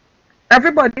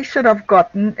 Everybody should have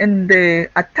gotten in the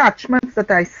attachments that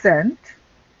I sent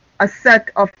a set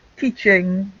of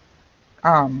teaching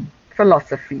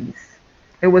philosophies.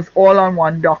 It was all on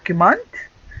one document.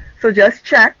 So just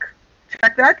check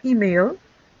that email.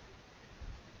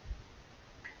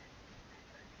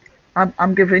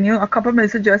 I'm giving you a couple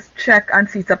minutes to just check and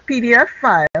see. It's a PDF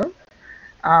file,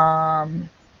 um,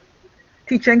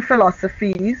 teaching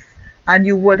philosophies, and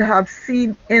you would have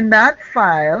seen in that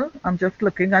file, I'm just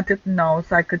looking at it now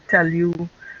so I could tell you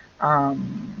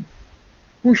um,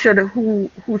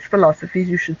 whose philosophies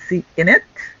you should see in it.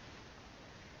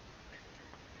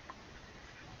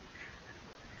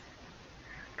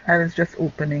 And it's just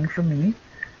opening for me.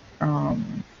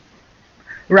 Um,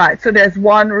 right, so there's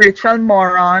one Rachel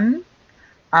Moran,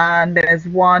 and there's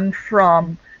one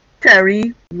from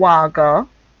Terry Wager,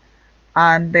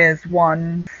 and there's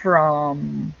one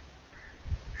from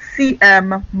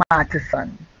C.M.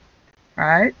 Matheson,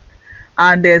 right?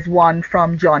 And there's one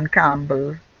from John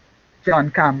Campbell. John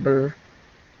Campbell.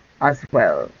 as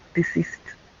well, deceased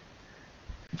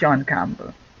John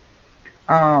Campbell.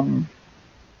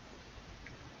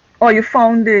 Oh, you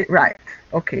found it, right.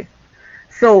 Okay.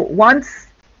 So once,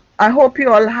 I hope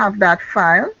you all have that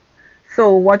file.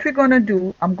 So what we're going to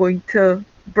do, I'm going to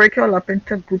break you all up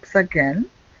into groups again.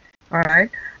 All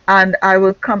right. And I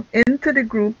will come into the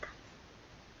group.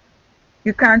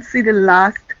 You can't see the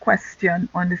last question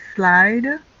on the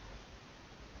slide.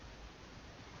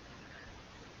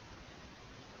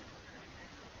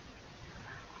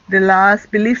 The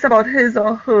last, beliefs about his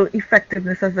or her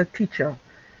effectiveness as a teacher.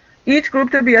 Each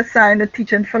group to be assigned a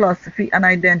teaching philosophy and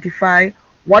identify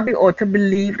what the author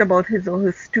believed about his or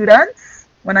her students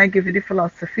when I give you the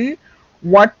philosophy,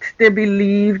 what they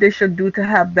believe they should do to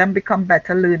help them become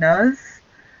better learners,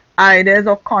 ideas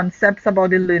or concepts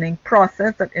about the learning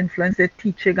process that influence their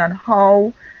teaching and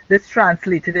how this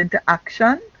translated into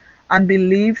action, and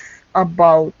beliefs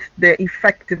about their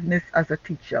effectiveness as a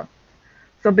teacher.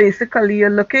 So basically, you're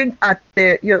looking at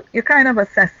you're kind of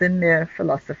assessing their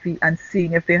philosophy and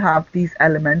seeing if they have these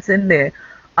elements in there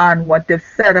and what they've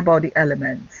said about the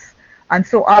elements. And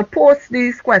so I'll post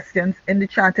these questions in the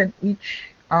chat in each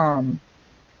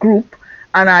group,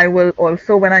 and I will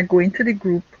also, when I go into the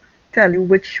group, tell you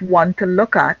which one to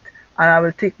look at, and I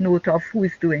will take note of who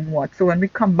is doing what. So when we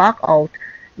come back out,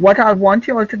 what I want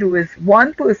you all to do is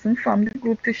one person from the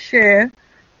group to share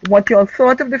what you all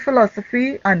thought of the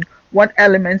philosophy and what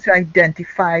elements you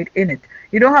identified in it.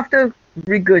 You don't have to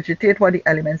regurgitate what the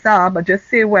elements are, but just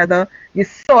say whether you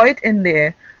saw it in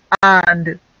there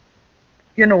and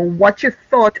what you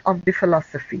thought of the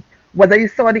philosophy, whether you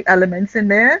saw the elements in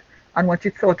there and what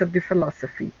you thought of the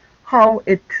philosophy, how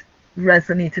it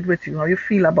resonated with you, how you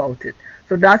feel about it.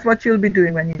 So that's what you'll be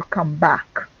doing when you come back.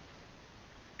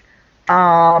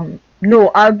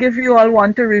 No, I'll give you all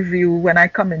one to review when I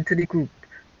come into the group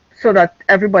so that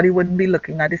everybody wouldn't be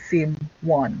looking at the same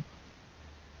one.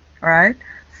 All right.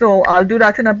 So I'll do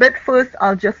that in a bit. First,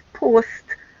 I'll just post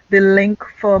the link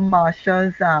for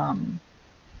Marsha's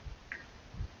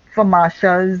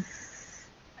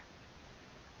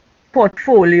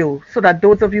portfolio so that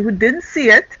those of you who didn't see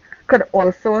it could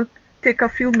also take a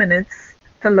few minutes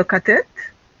to look at it.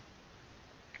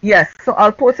 Yes, so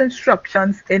I'll post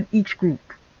instructions in each group.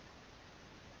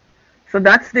 So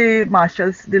that's the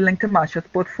link to Marsha's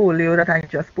portfolio that I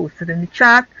just posted in the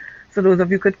chat. So those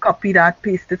of you could copy that,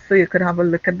 paste it so you could have a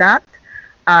look at that.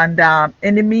 And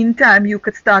in the meantime, you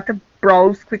could start to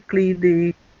browse quickly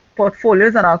the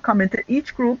portfolios, and I'll come into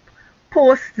each group,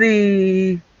 post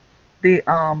the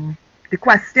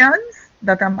questions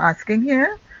that I'm asking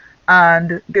here,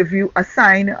 and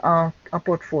assign a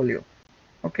portfolio.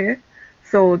 Okay,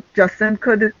 so Justin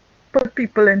could put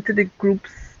people into the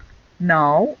groups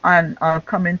now, and I'll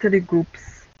come into the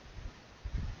groups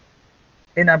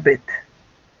in a bit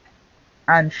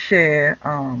and share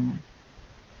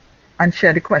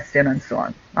the question and so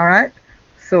on. All right,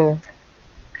 so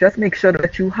just make sure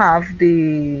that you have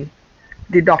the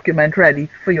document ready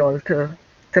for you all to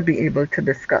be able to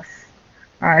discuss.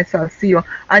 All right, so I'll see you,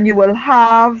 and you will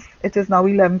have, it is now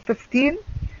 11:15,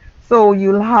 so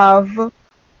you'll have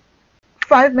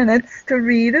 5 minutes to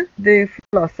read the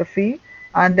philosophy,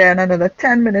 and then another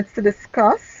 10 minutes to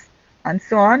discuss, and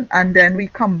so on, and then we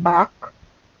come back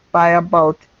by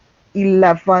about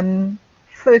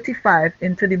 11:35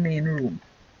 into the main room.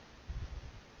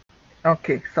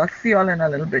 Okay, so I'll see you all in a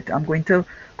little bit. I'm going to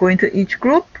go into each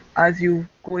group as you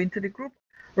go into the group.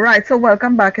 Right, so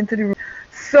welcome back into the room.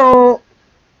 So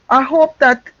I hope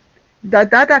that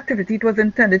activity, it was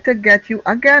intended to get you,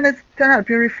 again, it's to help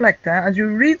you reflect. As you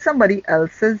read somebody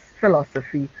else's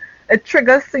philosophy, it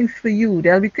triggers things for you.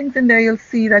 There'll be things in there you'll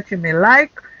see that you may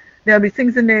like. There'll be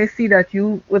things in there you see that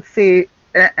you would say,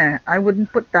 I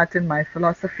wouldn't put that in my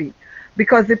philosophy.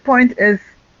 Because the point is,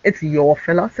 it's your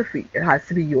philosophy. It has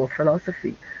to be your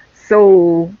philosophy.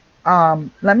 So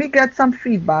let me get some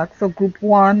feedback. So group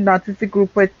 1, that is the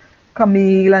group with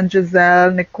Camille and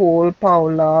Giselle, Nicole,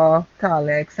 Paula,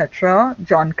 Talia, etc.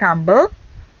 John Campbell.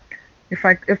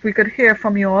 If we could hear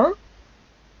from you all.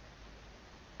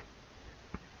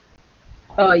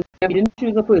 Yeah, we didn't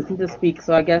choose a person to speak,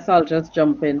 so I guess I'll just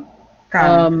jump in.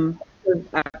 I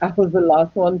was the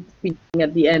last one speaking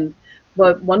at the end.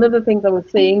 But one of the things I was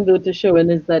saying, though, to Sherwin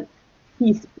is that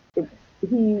he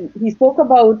spoke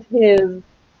about his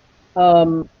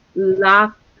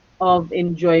lack of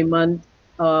enjoyment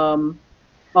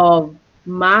of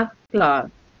math class,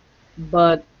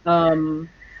 but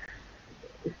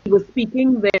he was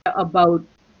speaking there about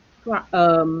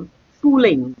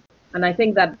schooling, and I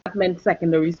think that meant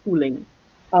secondary schooling.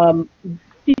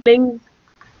 Feelings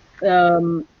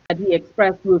that he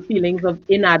expressed were feelings of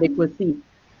inadequacy,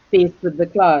 faced with the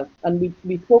class. And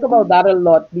we spoke about that a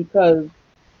lot because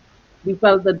we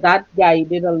felt that that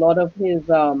guided a lot of his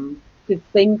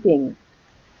thinking.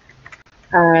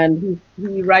 And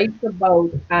he writes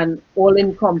about an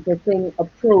all-encompassing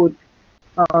approach,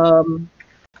 um,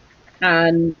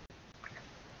 and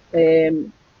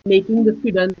um, making the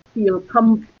students feel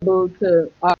comfortable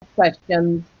to ask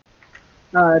questions,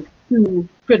 uh, to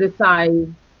criticize,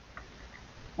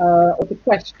 or to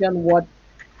question what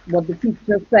the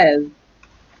teacher says,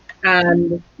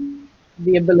 and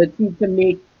the ability to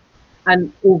make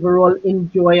an overall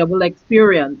enjoyable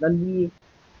experience. And we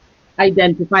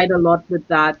identified a lot with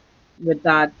that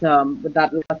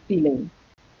last feeling.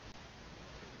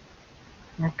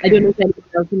 I don't know Okay. if anyone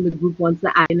else in the group wants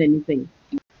to add in anything.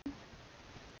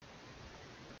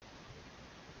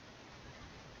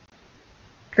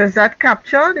 Does that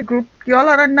capture the group? Y'all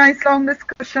had a nice long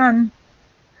discussion.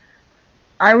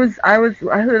 I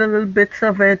heard a little bits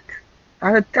of it.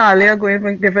 I heard Talia going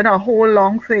and giving a whole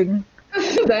long thing.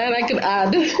 Then I could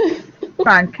add.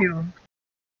 Thank you.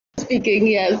 Speaking,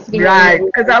 yes. Good morning, Right,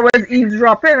 because everyone. I was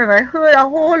eavesdropping and I heard a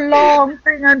whole long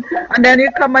thing, and then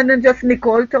you come in and just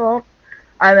Nicole talk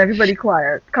and everybody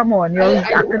quiet. Come on, I, you're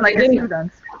I, acting I like your didn't.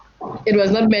 students. It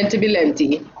was not meant to be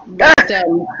lengthy, but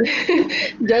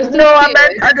just to No, say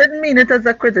this. I didn't mean it as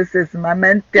a criticism. I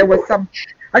meant there was some,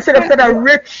 I should have said a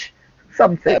rich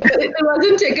something. But it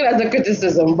wasn't taken as a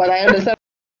criticism, but I understand.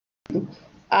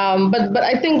 But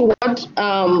I think what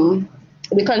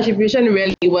the contribution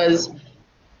really was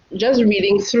just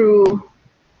reading through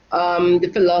the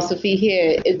philosophy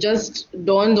here. It just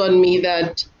dawned on me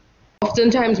that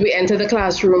oftentimes we enter the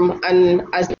classroom, and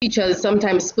as teachers,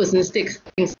 sometimes persons take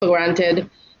things for granted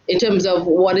in terms of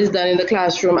what is done in the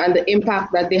classroom and the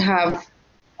impact that they have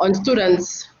on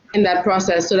students in that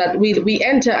process. So that we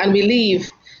enter and we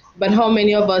leave, but how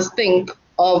many of us think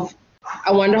of,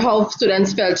 I wonder how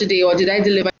students felt today, or did I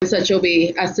deliver in such a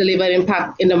way as to leave an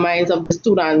impact in the minds of the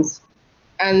students?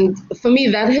 And for me,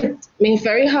 that hit me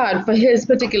very hard for his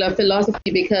particular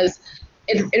philosophy, because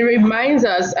it reminds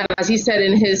us, and as he said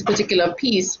in his particular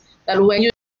piece, that when you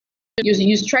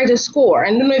try to score, I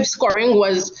don't know if scoring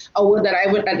was a word that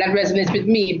that resonates with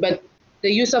me, but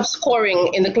the use of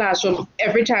scoring in the classroom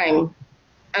every time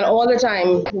and all the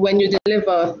time when you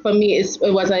deliver, for me, it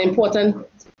was an important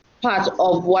part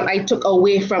of what I took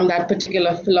away from that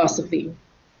particular philosophy.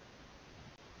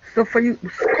 So for you,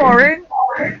 scoring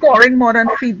more than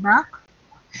feedback?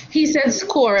 He said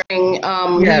scoring. He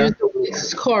Yeah, used the word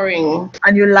scoring.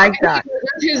 and you I like think that. it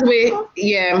was just his way.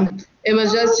 Yeah, it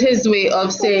was just his way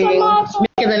of saying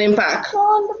making an impact.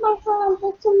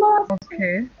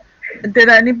 Okay. Did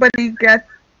anybody get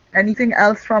anything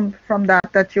else from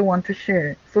that you want to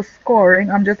share? So scoring,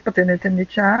 I'm just putting it in the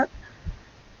chat.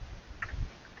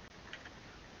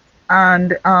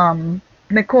 And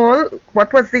Nicole,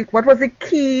 what was the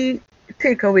key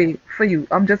takeaway for you?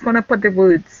 I'm just gonna put the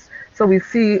words so we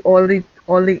see all the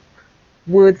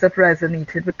words that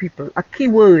resonated with people. A key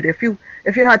word, if you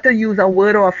had to use a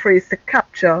word or a phrase to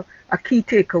capture a key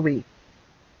takeaway.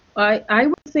 I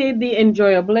would say the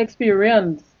enjoyable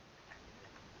experience.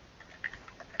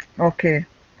 Okay.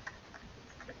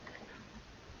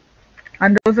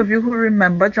 And those of you who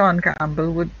remember John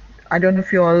Campbell I don't know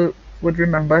if you all would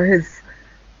remember his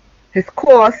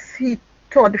course. He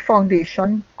taught the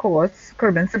foundation course,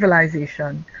 Caribbean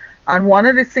Civilization. And one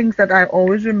of the things that I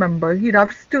always remember, he'd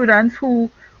have students who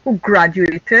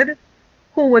graduated,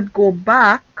 who would go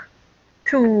back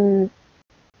to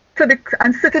the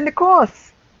and sit in the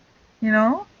course, you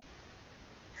know.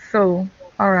 So,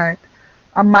 all right.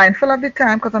 I'm mindful of the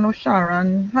time because I know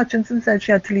Sharon Hutchinson said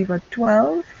she had to leave at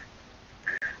 12.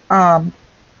 Um,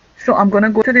 so I'm going to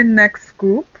go to the next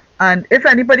group. And if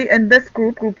anybody in this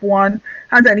group one,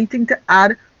 has anything to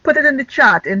add, put it in the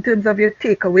chat in terms of your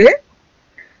takeaway.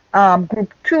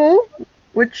 Group two,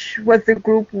 which was the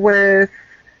group with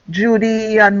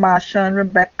Judy and Marsha and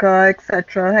Rebecca,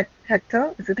 etc.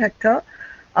 Hector, is it Hector?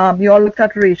 You all looked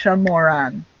at Rachel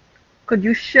Moran. Could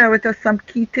you share with us some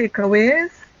key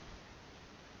takeaways?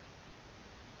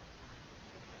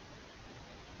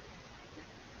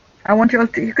 I want you all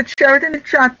to, you could share it in the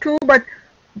chat too, but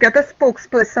get a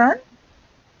spokesperson.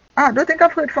 I don't think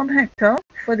I've heard from Hector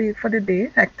for the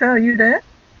day. Hector, are you there?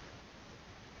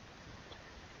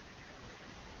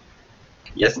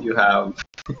 Yes, you have.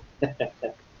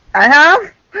 I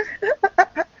have.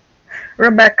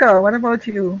 Rebecca, what about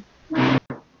you?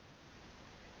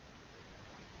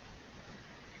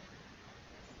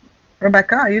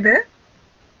 Rebecca, are you there?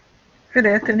 If you're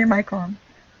there, turn your mic on.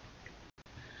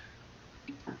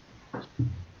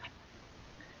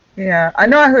 Yeah, I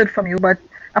know I heard from you, but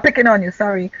I'm picking on you.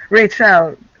 Sorry,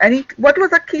 Rachel. What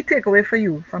was a key takeaway for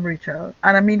you from Rachel?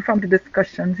 And I mean from the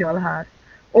discussions you all had.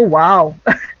 Oh wow.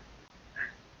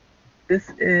 This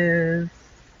is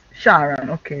Sharon,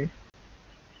 okay.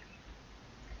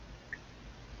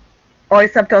 Oh,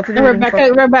 it's up to the room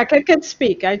for. Rebecca can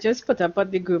speak. I just put up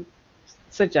what the group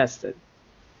suggested.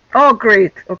 Oh,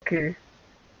 great. Okay.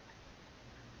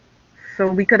 So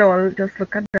we could all just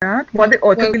look at that. What the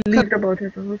author believed about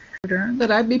his students.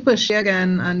 Could I be pushy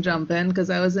again and jump in because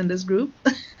I was in this group?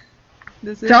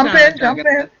 This is jump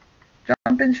Sharon.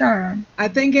 Jump in, Sharon. I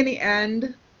think in the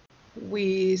end,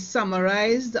 we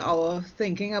summarized our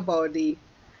thinking about the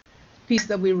piece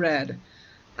that we read.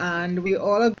 And we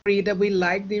all agreed that we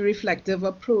liked the reflective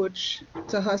approach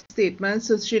to her statement.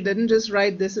 So she didn't just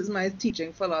write, "This is my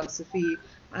teaching philosophy,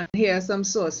 and here are some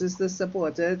sources to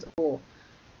support it." Or,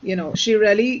 she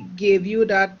really gave you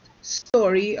that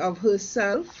story of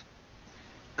herself,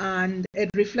 and it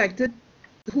reflected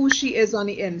who she is on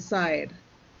the inside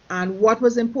and what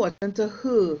was important to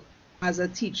her as a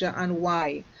teacher and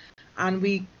why. And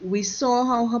we saw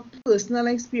how her personal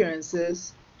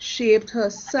experiences shaped her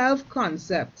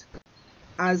self-concept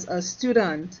as a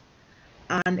student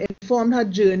and informed her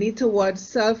journey towards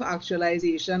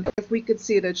self-actualization, if we could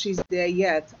say that she's there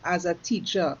yet as a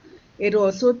teacher. It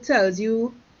also tells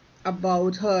you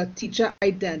about her teacher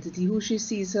identity, who she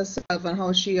sees herself and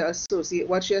what she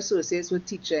associates with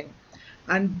teaching.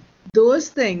 And those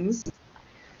things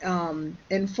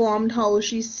informed how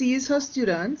she sees her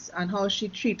students and how she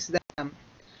treats them.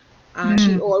 And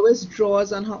she always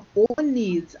draws on her own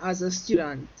needs as a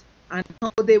student and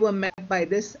how they were met by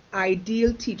this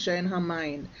ideal teacher in her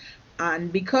mind.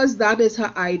 And because that is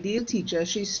her ideal teacher,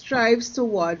 she strives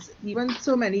towards, even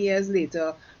so many years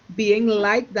later, being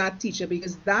like that teacher,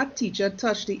 because that teacher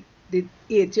touched the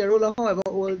 8-year-old or however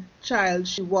old child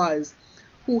she was,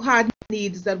 who had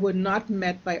needs that were not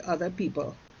met by other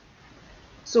people.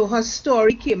 So her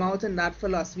story came out in that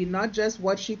philosophy, not just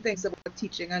what she thinks about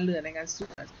teaching and learning and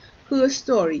students. Her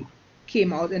story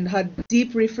came out in her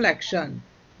deep reflection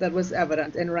that was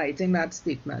evident in writing that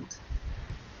statement.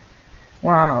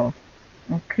 Wow.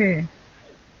 Okay.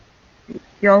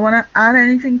 Y'all want to add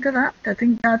anything to that? I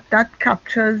think that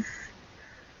captures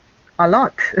a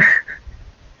lot.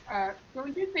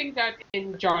 Don't you think that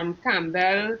in John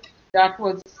Campbell that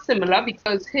was similar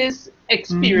because his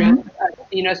experience as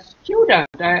being a student,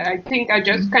 I think I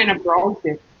just kind of browsed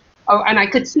it, and I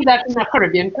could see that in a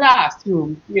Caribbean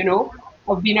classroom,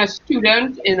 of being a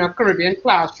student in a Caribbean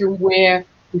classroom where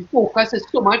the focus is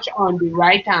so much on the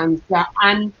right answer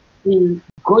and the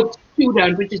good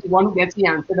student, which is the one who gets the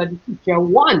answer that the teacher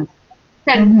wants.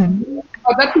 And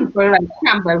other people like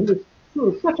Campbell,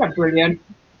 who is such a brilliant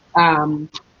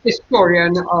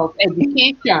historian of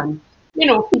education,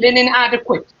 feeling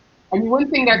inadequate. And you would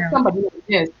think that somebody like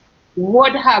this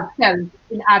would have felt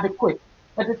inadequate.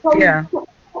 But it's how he took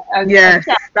yes,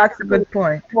 that's a good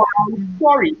point.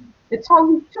 Story. It's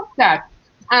how he took that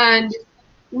and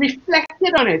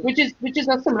reflected on it, which is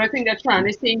a similar thing that Sharon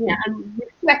is saying here, and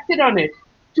reflected on it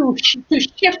to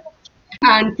shift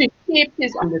and to shape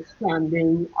his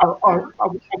understanding of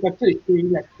a tertiary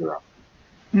lecturer.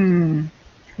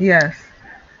 Yes.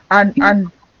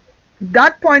 And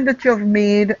that point that you've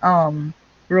made,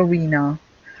 Rowena,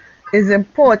 is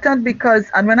important because,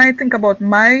 and when I think about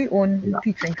my own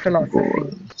teaching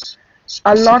philosophy,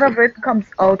 a lot of it comes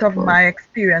out of my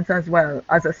experience as well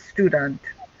as a student.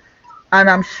 And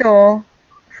I'm sure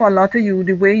for a lot of you,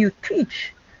 the way you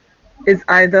teach is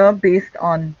either based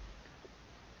on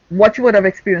what you would have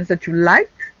experienced that you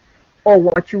liked or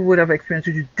what you would have experienced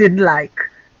that you didn't like.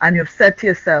 And you've said to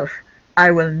yourself,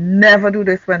 I will never do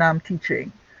this when I'm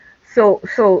teaching. So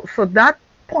that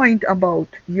point about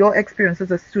your experience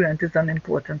as a student is an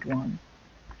important one.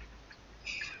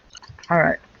 All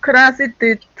right. Could I ask it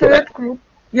the third group?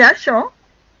 Yeah, sure.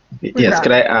 Yes,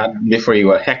 could I add before you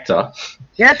were Hector?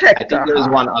 Yes, Hector. I think there's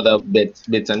one other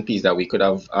bits and piece that we could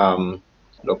have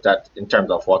looked at in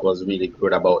terms of what was really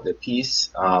good about the piece.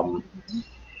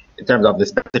 In terms of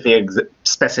the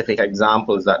specific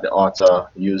examples that the author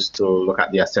used to look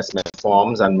at the assessment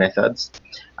forms and methods,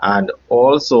 and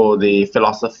also the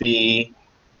philosophy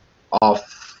of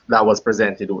that was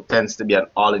presented tends to be an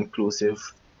all-inclusive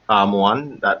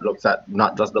one that looks at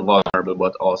not just the vulnerable,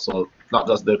 but also not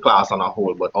just the class on a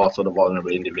whole, but also the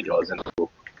vulnerable individuals in the group.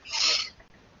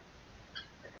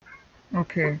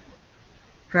 Okay,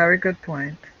 very good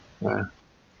point.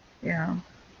 Yeah.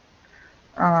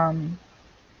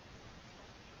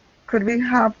 Could we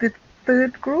have the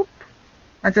third group?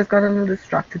 I just got a little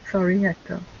distracted. Sorry,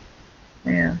 Hector.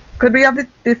 Yeah. Could we have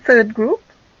the third group?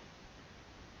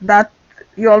 That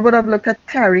you all would have looked at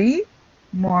Terry,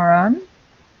 Moran,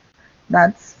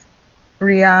 That's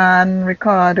Rianne,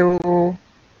 Ricardo,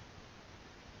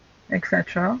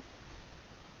 etc.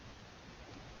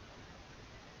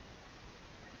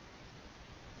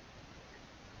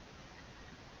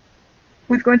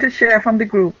 Who's going to share from the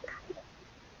group?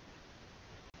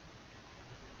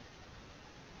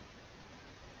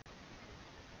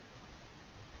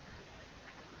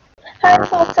 Hi,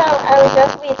 folks. I was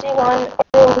just waiting on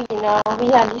Rowena. We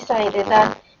had decided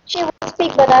that she would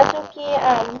speak, but that's okay.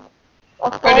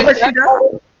 Of But course. But she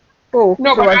just spoke,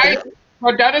 no, so I guess.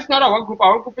 but that is not our group.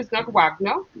 Our group is not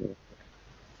Wagner.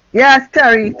 Yes,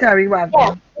 Terry Yeah.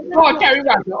 Wagner. Oh, Terry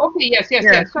Wagner. Okay, yes.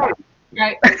 Yeah. Sorry,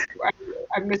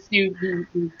 I missed the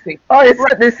thing. Oh, it's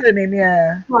Right. listening,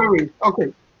 yeah. Sorry.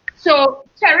 Okay. So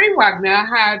Terry Wagner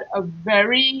had a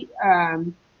very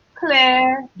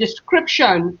clear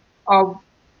description of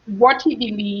what he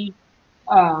believed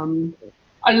um,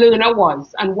 a learner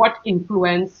was and what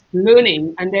influenced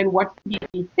learning, and then what he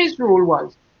believed his role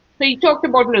was. So he talked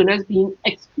about learners being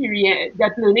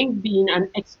that learning being an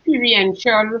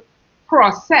experiential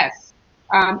process.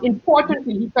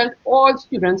 Importantly, he felt all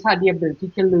students had the ability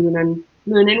to learn, and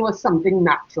learning was something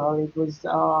natural. It was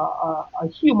a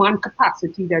human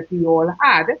capacity that we all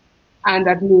had, and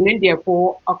that learning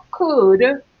therefore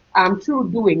occurred through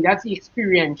doing. That's the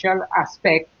experiential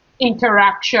aspect,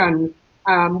 interaction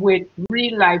with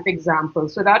real life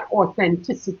examples. So that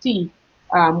authenticity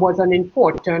was an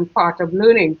important part of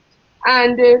learning.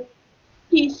 And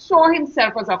he saw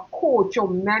himself as a coach or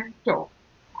mentor.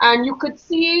 And you could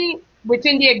see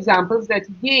within the examples that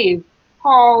he gave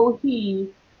how he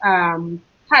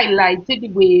highlighted the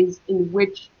ways in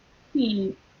which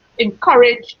he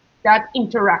encouraged that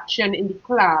interaction in the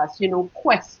class,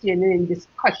 questioning,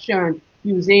 discussion,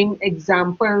 using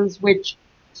examples which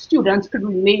students could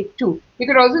relate to. You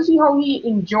could also see how he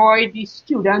enjoyed the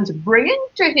students bringing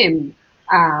to him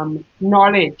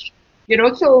knowledge.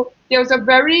 So there was a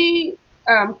very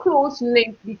close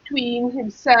link between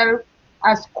himself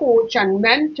as coach and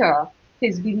mentor,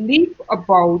 his belief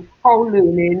about how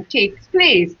learning takes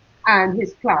place, and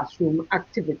his classroom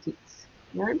activities.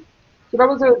 Right? So that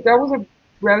was a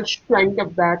real strength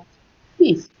of that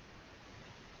piece.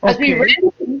 As we read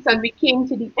Okay. this and we came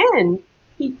to the end,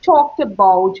 he talked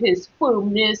about his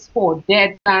firmness for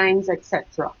deadlines,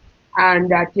 etc. And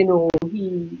that,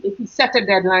 if he set a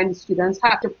deadline, the students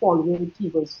had to follow it. He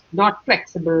was not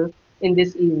flexible in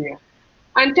this area.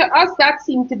 And to us, that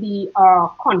seemed to be a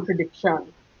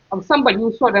contradiction of somebody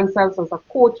who saw themselves as a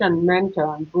coach and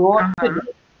mentor and brought to Uh-huh.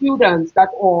 the students that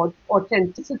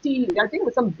authenticity. I think it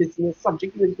was some business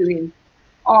subject he was doing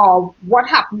of what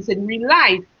happens in real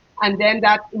life, and then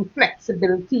that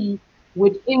inflexibility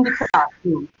within the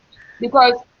classroom.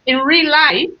 Because in real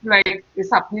life, like it's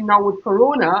happening now with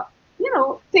Corona,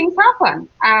 things happen.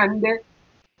 And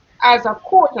as a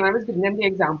coach, and I was giving them the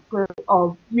example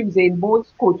of using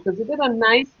Bolt's coach, because he did a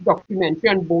nice documentary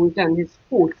on Bolt and his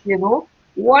coach.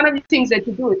 One of the things that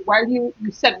you do is while you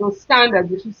set those standards,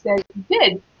 which he said he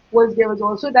did, was there was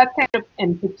also that kind of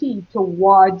empathy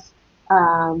towards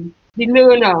the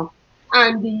learner,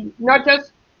 and not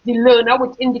just the learner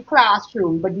within the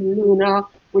classroom, but the learner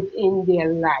within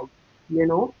their life.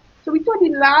 So we thought the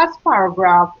last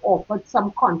paragraph offered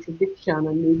some contradiction,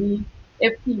 and maybe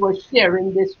if he was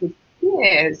sharing this with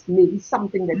peers, maybe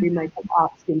something that they might have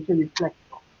asked him to reflect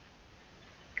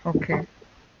on. Okay.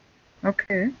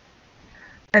 Okay.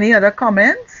 Any other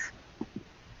comments?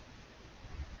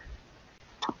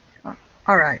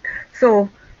 All right. So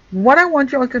what I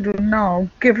want you all to do now,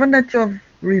 given that you've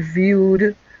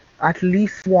reviewed at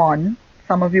least one,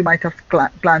 some of you might have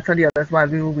glanced at the others while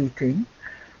we were waiting,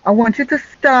 I want you to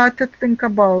start to think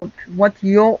about what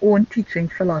your own teaching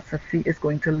philosophy is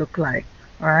going to look like.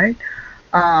 All right.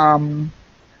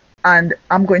 And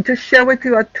I'm going to share with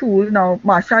you a tool. Now,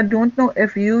 Marsha, I don't know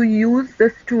if you use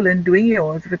this tool in doing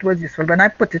yours, if it was useful. When I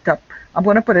put it up, I'm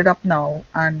going to put it up now,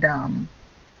 and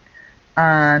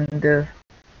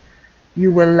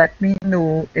you will let me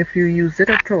know if you use it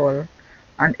at all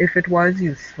and if it was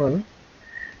useful.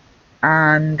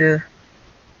 And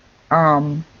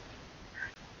um,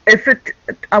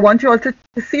 I want you all to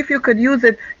see if you could use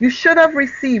it. You should have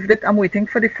received it. I'm waiting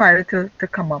for the file to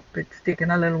come up. It's taken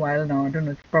a little while now. I don't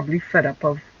know. It's probably fed up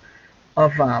of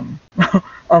of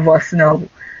us now.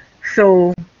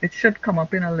 So it should come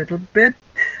up in a little bit.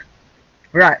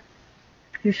 Right.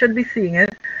 You should be seeing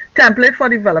it. Template for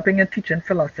developing a teaching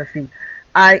philosophy.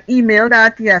 I emailed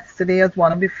that yesterday as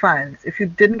one of the files. If you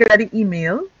didn't get the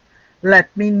email,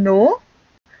 let me know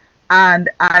and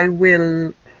I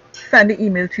will send the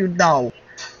email to you now.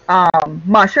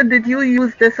 Marsha, did you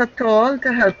use this at all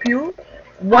to help you?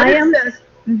 What I it am says?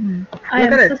 I Look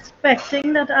am at it.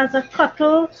 suspecting that as a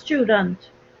Cuttle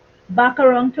student back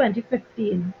around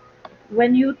 2015,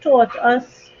 when you taught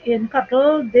us in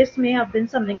Cuttle, this may have been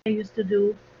something I used to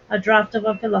do, a draft of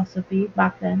a philosophy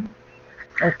back then.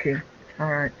 Okay.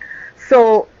 All right.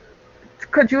 So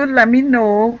could you let me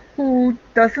know who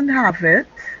doesn't have it?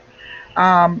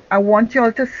 I want you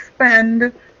all to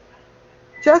spend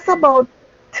just about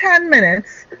 10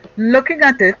 minutes looking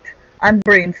at it and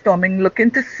brainstorming, looking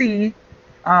to see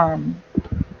um,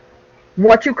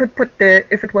 what you could put there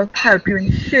if it will help you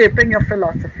in shaping your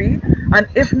philosophy. And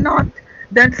if not,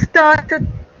 then start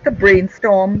to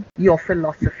brainstorm your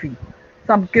philosophy.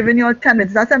 So I'm giving you all 10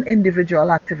 minutes. That's an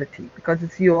individual activity because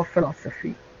it's your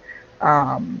philosophy.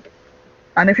 Um,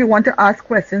 and if you want to ask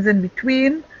questions in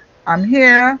between, I'm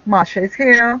here, Marsha is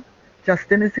here,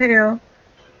 Justin is here.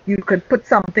 You could put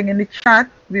something in the chat,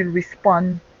 we'll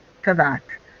respond to that.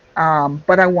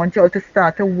 But I want you all to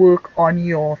start to work on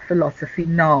your philosophy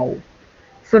now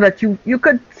so that you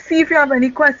could see if you have any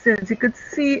questions. You could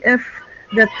see if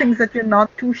there are things that you're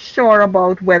not too sure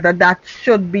about whether that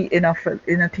should be in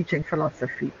a teaching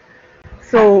philosophy.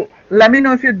 So let me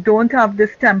know if you don't have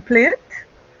this template.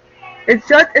 It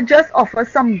just offers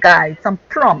some guides, some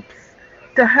prompts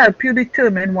to help you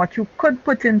determine what you could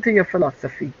put into your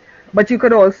philosophy. But you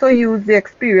could also use the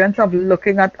experience of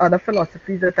looking at other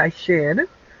philosophies that I shared.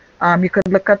 You could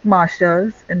look at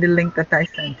Marsha's in the link that I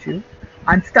sent you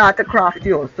and start to craft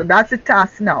yours. So that's the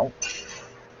task now.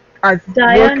 As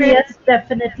Diane, working, yes,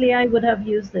 definitely I would have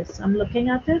used this. I'm looking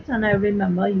at it and I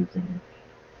remember using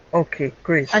it. okay,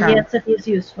 great, And thanks. yes, it is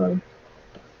useful.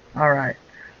 All right.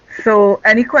 So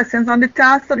any questions on the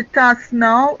task? So the task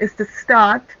now is to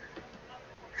start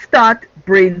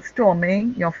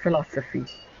brainstorming your philosophy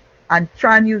and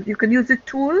try and use, you can use the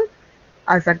tool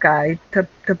as a guide to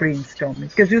brainstorm.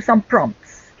 It gives you some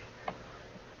prompts.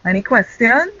 Any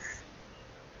questions?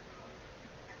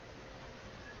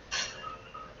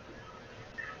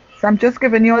 So I'm just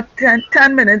giving you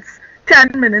 10 minutes,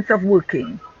 10 minutes of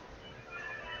working.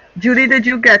 Judy, did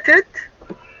you get it?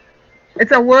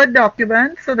 It's a Word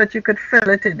document so that you could fill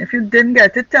it in. If you didn't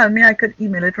get it, tell me, I could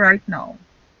email it right now.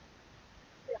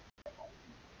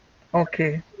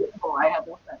 Okay. Oh, I have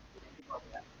no sense about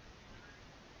that.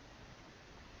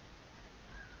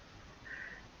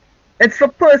 It's for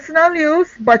personal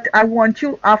use, but I want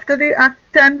you after the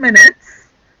 10 minutes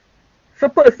for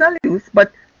personal use,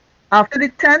 but after the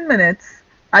 10 minutes,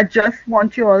 I just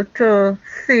want you all to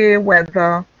say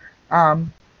whether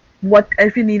um, what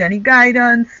if you need any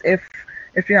guidance, if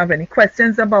you have any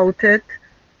questions about it,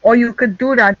 or you could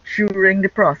do that during the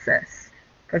process.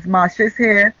 Because Marsha is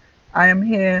here, I am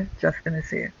here, Justin is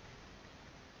here.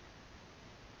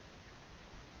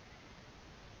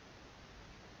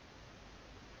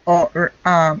 Or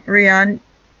Rian,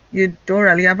 you don't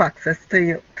really have access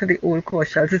to the old course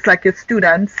shells. It's like your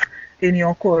students in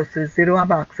your courses, they don't have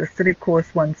access to the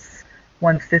course once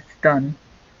it's done.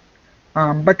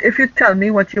 But if you tell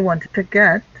me what you wanted to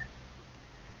get,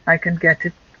 I can get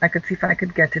it. I could see if I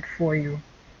could get it for you,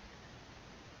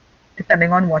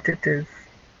 depending on what it is.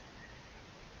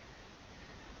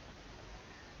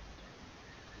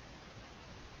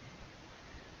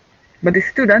 But the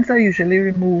students are usually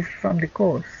removed from the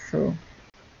course. So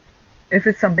if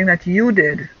it's something that you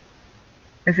did,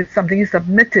 if it's something you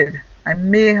submitted, I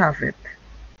may have it.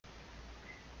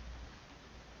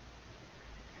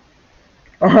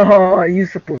 Oh, you're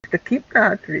supposed to keep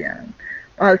that, Rian.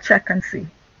 I'll check and see.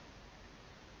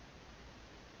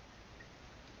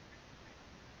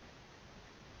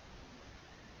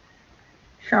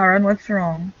 Sharon, what's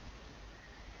wrong?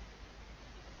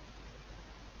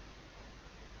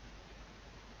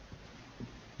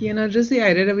 Just the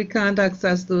idea that we can't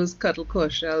access those Cuttle core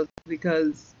shells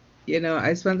because,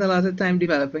 I spent a lot of time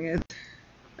developing it.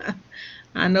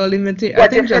 And all the material. I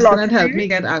What your think Justin had helped philosophy? me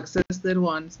get access to it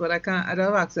once, but I don't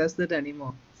have access to it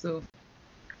anymore. So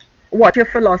What your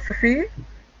philosophy?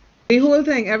 the whole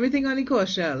thing, everything on the core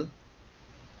shell,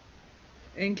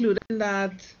 including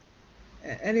that.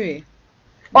 Anyway,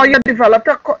 Oh, never mind.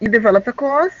 you developed a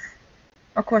course?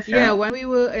 A course Yeah, shell?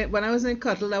 when I was in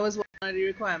Cuttle, that was one of the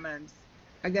requirements.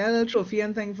 I got a little trophy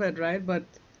and thing for it, right? But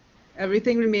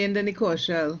everything remained in the core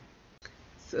shell.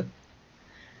 So,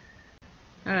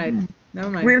 all right, never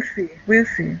mind. We'll see. We'll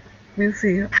see. We'll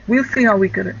see. We'll see how we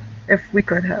could, if we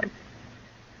could help.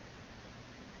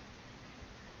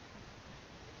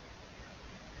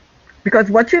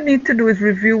 Because what you need to do is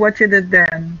review what you did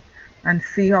then and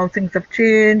see how things have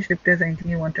changed, if there's anything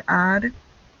you want to add.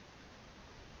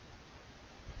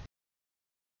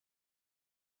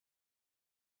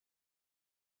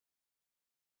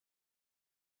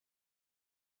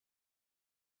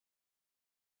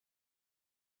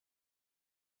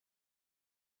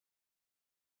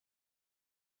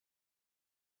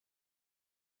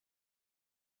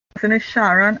 person is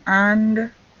Sharon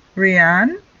and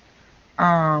Rianne.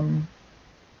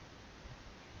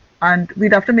 And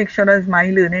we'd have to make sure that's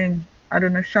my learning. I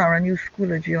don't know if Sharon used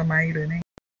Schoology or my learning.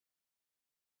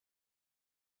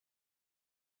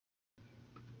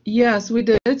 Yes, we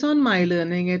did it on My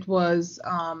Learning. It was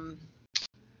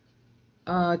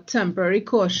a temporary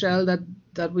course shell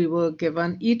that we were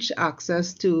given each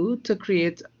access to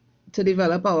create, to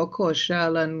develop our course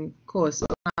shell and course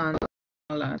plan and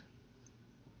all that.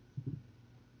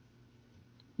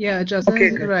 Yeah, Justin Okay,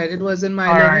 is good. right. It was in My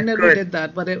All Learning right, that we good. did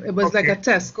that, but it was like a Okay.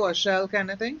 test course shell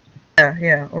kind of thing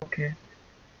Yeah, okay.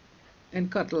 in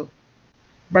Cuttle.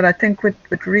 But I think with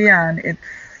Rianne, it's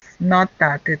not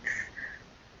that.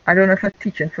 I don't know if her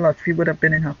teaching philosophy would have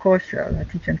been in her course shell. Her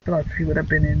teaching philosophy would have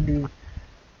been in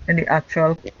the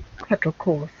actual Cuttle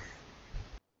course.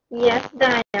 Yes,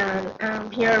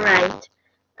 Diane, you're right.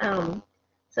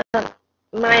 So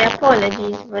my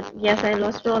apologies, but yes, I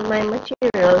lost all my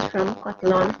materials from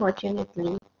Kotlin,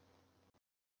 unfortunately.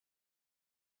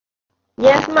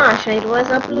 Yes, Marsha, it was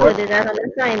What uploaded as an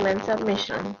assignment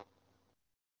submission.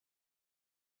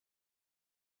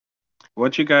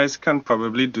 What you guys can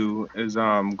probably do is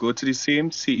go to the same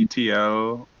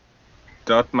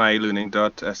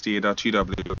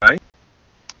cetl.mylearning.sta.gw, right?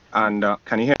 And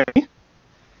can you hear me?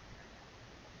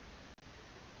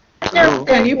 Hello? Can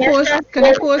Justin, you yes, post Justin,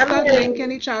 I'm that link hearing in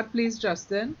you. the chat, please,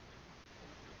 Justin?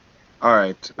 All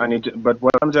right. But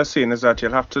what I'm just saying is that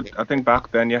you'll have to, I think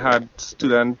back then you had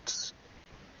students.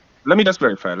 Let me just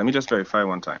verify. Let me just verify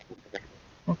one time.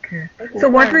 Okay. So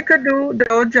what we could do,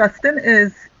 though, Justin,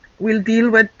 is we'll deal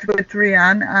with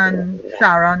Rianne and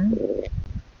Sharon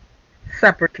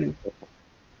separately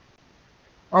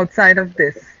outside of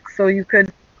this. So we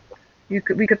could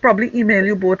probably email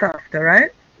you both after,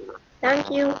 right? Thank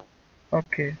you.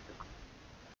 Okay.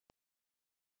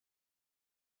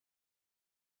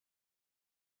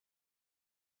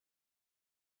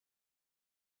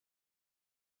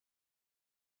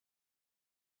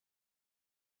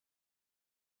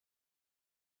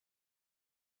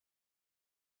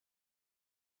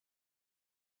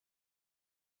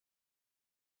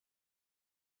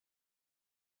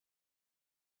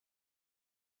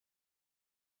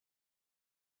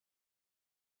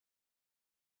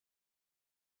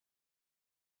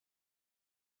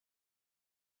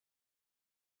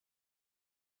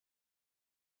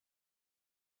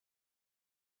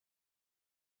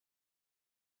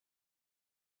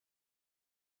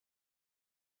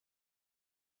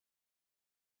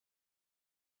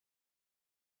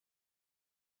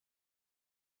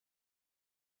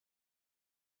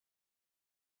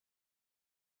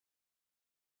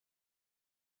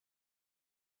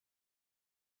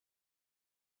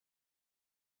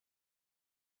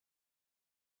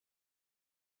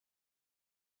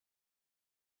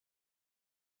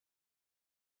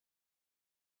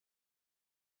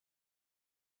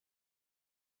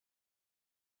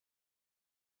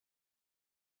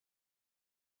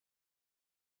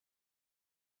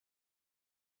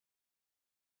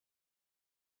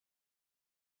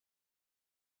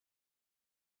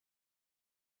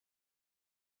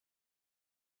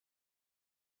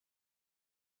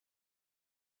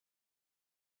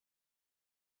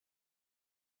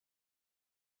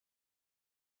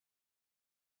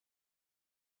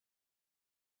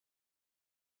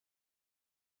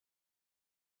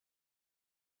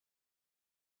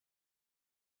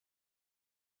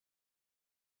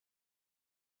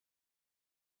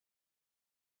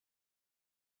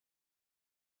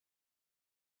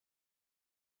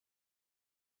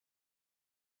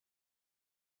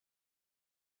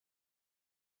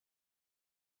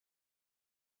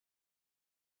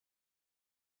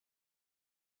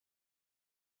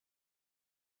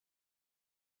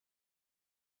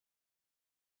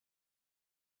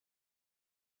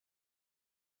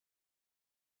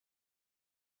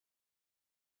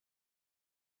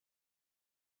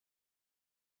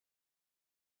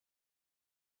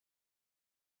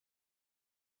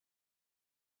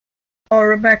 Or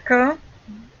Rebecca,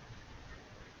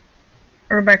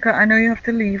 I know you have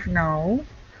to leave now.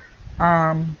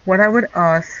 What I would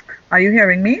ask, are you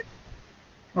hearing me?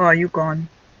 Or are you gone?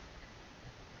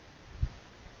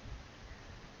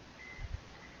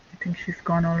 I think she's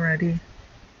gone already.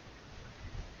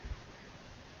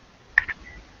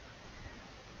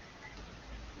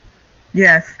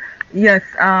 Yes, yes.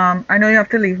 I know you have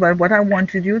to leave, but what I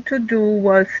wanted you to do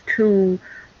was to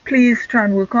please try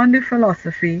and work on the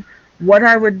philosophy. What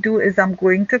I would do is I'm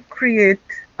going to create,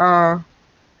 you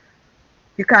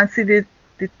can't see the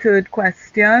third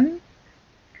question.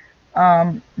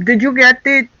 Did you get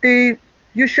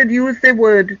you should use the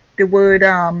word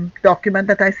document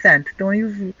that I sent.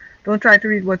 Don't try to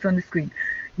read what's on the screen.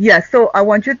 Yes, so I'm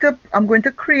going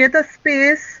to create a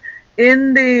space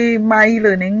in the My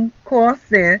Learning course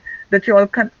there that you all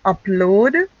can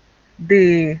upload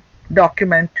the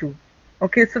document to.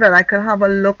 Okay, so that I can have a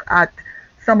look at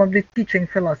some of the teaching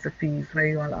philosophies where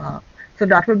you all are. So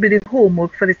that will be the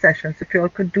homework for the sessions. If you all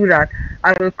could do that,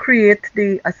 I will create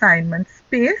the assignment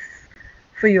space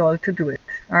for you all to do it.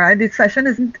 All right, the session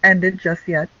isn't ended just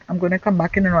yet. I'm going to come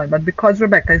back in a while, but because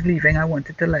Rebecca is leaving, I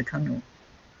wanted to let her know.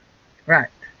 Right,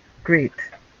 great.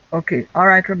 Okay, all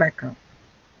right, Rebecca.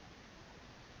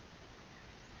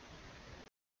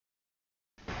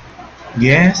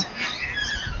 Yes.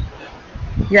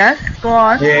 Yes, go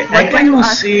on. Yeah, I can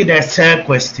see the third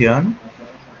question.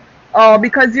 Oh,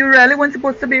 because you really weren't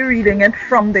supposed to be reading it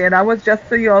from there. That was just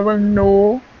so you all will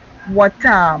know what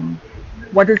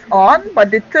is on.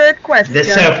 But the third question The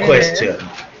third question.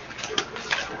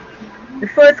 The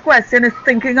first question is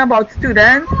thinking about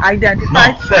students,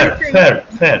 identify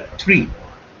three.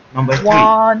 Number 3.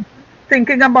 One,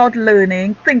 thinking about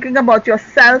learning, thinking about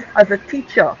yourself as a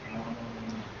teacher.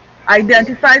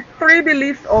 Identify 3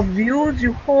 beliefs or views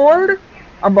you hold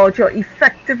about your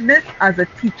effectiveness as a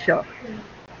teacher.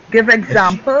 Give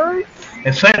examples.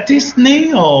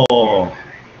 Effectiveness or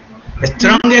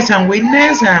strongest and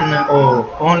weakness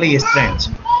or only strength?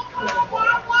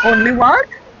 Only what?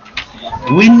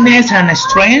 Weakness and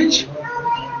strength?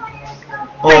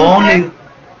 Or only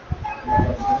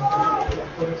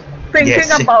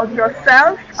thinking about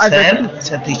yourself as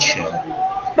a teacher.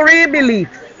 3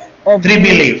 beliefs. 3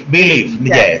 belief.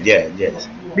 Yes.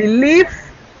 Beliefs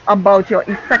about your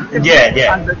effectiveness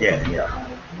as a teacher.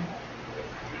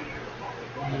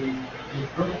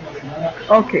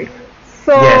 Okay.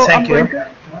 So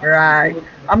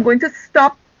I'm going to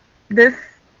stop this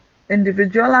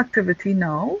individual activity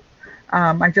now.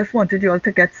 I just wanted you all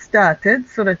to get started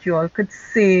so that you all could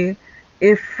see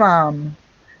if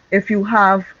you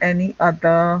have any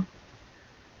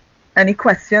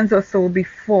questions or so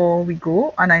before we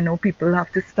go. And I know people have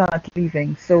to start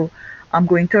leaving, so I'm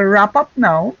going to wrap up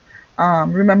now.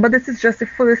 Remember, this is just the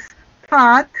first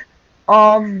part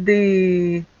of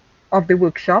the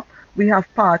workshop. We have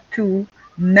part 2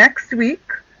 next week.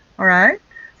 All right,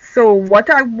 so what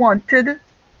I wanted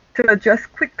to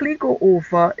just quickly go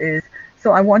over is,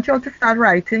 so I want you all to start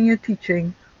writing your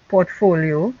teaching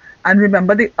portfolio. And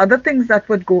remember, the other things that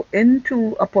would go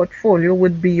into a portfolio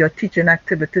would be your teaching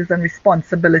activities and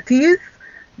responsibilities.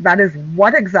 That is,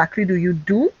 what exactly do you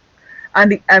do?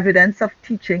 And the evidence of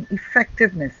teaching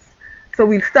effectiveness. So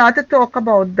we'll start to talk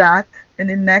about that in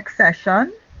the next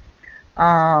session.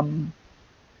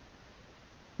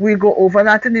 We'll go over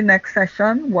that in the next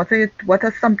session. What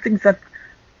are some things that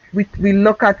we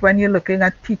look at when you're looking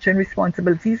at teaching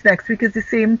responsibilities? Next week is the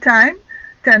same time,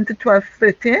 10 to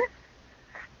 12:30.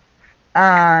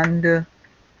 And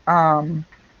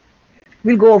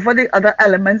we'll go over the other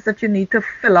elements that you need to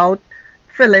fill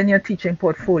in your teaching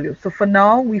portfolio. So for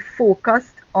now, we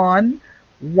focused on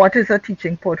what is a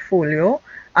teaching portfolio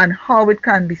and how it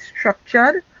can be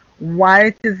structured, why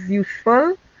it is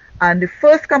useful, and the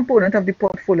first component of the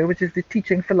portfolio, which is the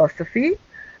teaching philosophy.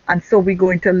 And so we're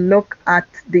going to look at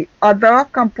the other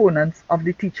components of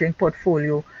the teaching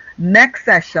portfolio next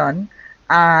session,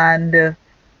 and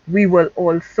we will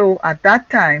also at that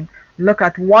time look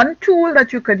at one tool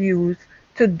that you could use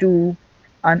to do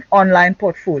an online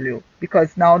portfolio,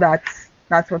 because now that's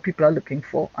what people are looking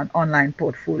for, an online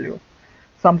portfolio.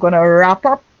 So I'm going to wrap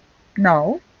up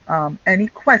now. Any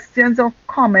questions or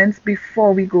comments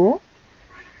before we go?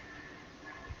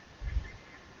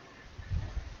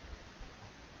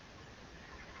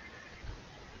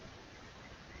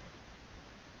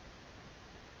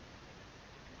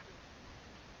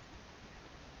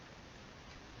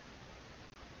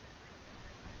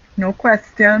 No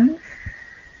questions?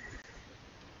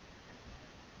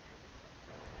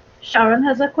 Sharon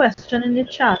has a question in the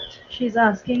chat. She's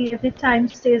asking if the time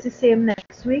stays the same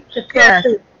next week to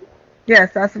 12:30.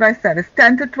 Yes, that's what I said. It's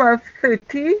 10 to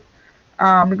 12:30.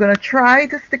 We're going to try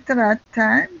to stick to that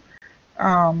time.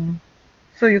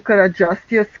 So you could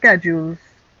adjust your schedules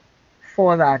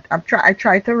for that. I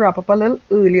tried to wrap up a little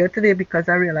earlier today because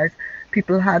I realized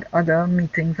people had other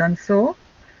meetings and so.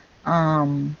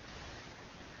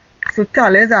 So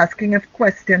Talia is asking if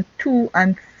question 2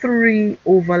 and 3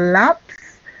 overlaps.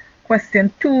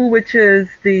 Question 2, which is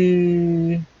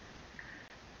the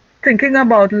thinking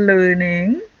about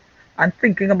learning and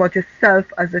thinking about yourself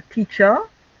as a teacher.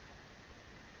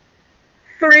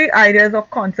 3 ideas or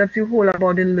concepts you hold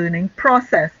about the learning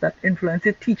process that influence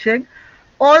your teaching.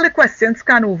 All the questions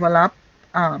can overlap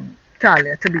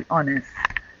Talia, to be honest.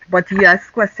 But yes,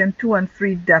 question 2 and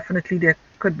 3, definitely there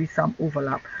could be some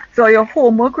overlap. So your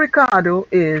homework, Ricardo,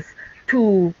 is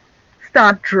to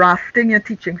start drafting your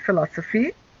teaching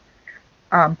philosophy.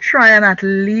 Try and at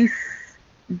least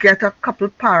get a couple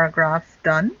paragraphs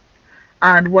done.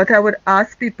 And what I would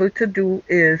ask people to do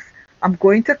is I'm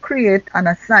going to create an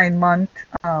assignment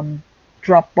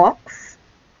Dropbox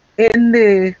in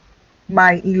the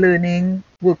my e-learning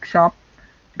workshop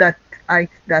that I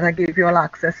gave you all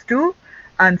access to,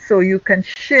 and so you can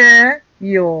share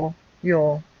your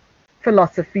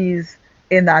philosophies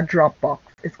in that Dropbox.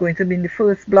 It's going to be in the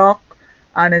first block,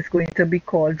 and it's going to be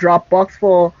called Dropbox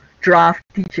for Draft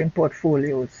Teaching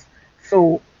Portfolios.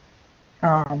 So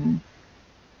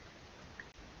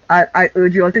I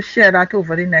urge you all to share that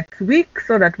over the next week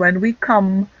so that when we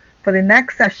come for the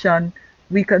next session,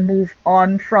 we can move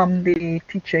on from the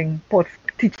teaching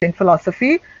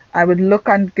philosophy. I would look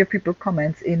and give people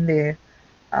comments in there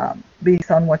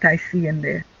based on what I see in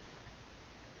there.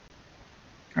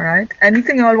 All right.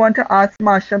 Anything you all want to ask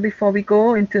Marsha before we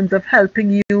go in terms of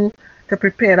helping you to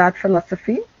prepare that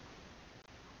philosophy?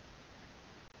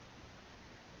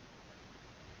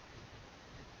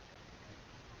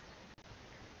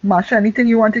 Marsha, anything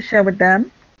you want to share with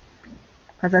them?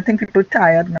 Because I think people are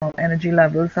tired now. Energy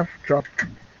levels have dropped.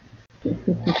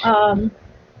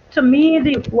 To me,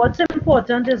 what's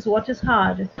important is what is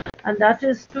hard, and that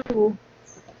is to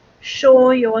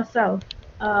show yourself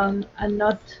and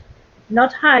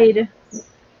not hide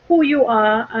who you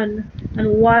are and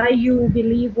why you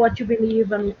believe what you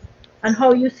believe and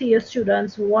how you see your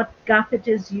students, what gap it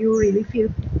is you really feel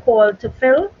called to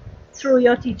fill through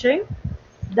your teaching.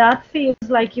 That feels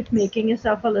like you're making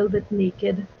yourself a little bit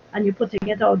naked and you're putting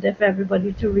it out there for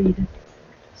everybody to read.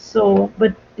 So,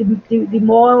 but the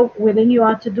more willing you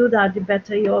are to do that, the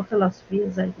better your philosophy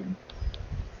is, I think.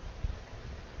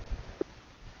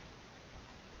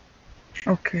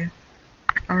 Okay.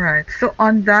 All right. So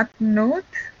on that note,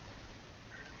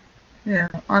 yes,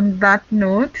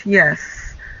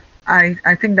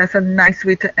 I think that's a nice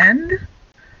way to end.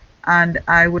 And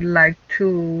I would like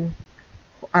to,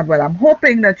 well, I'm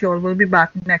hoping that you all will be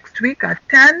back next week at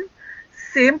 10,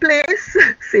 same place,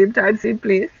 same time, same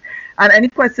place. And any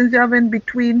questions you have in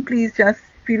between, please just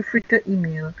feel free to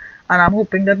email. And I'm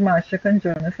hoping that Marsha can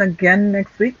join us again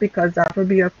next week because that will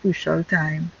be a crucial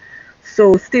time.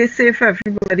 So stay safe,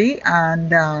 everybody,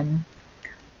 and I'm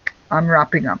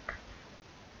wrapping up.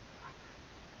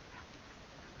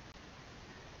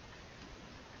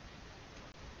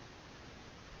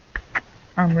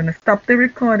 I'm going to stop the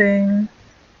recording.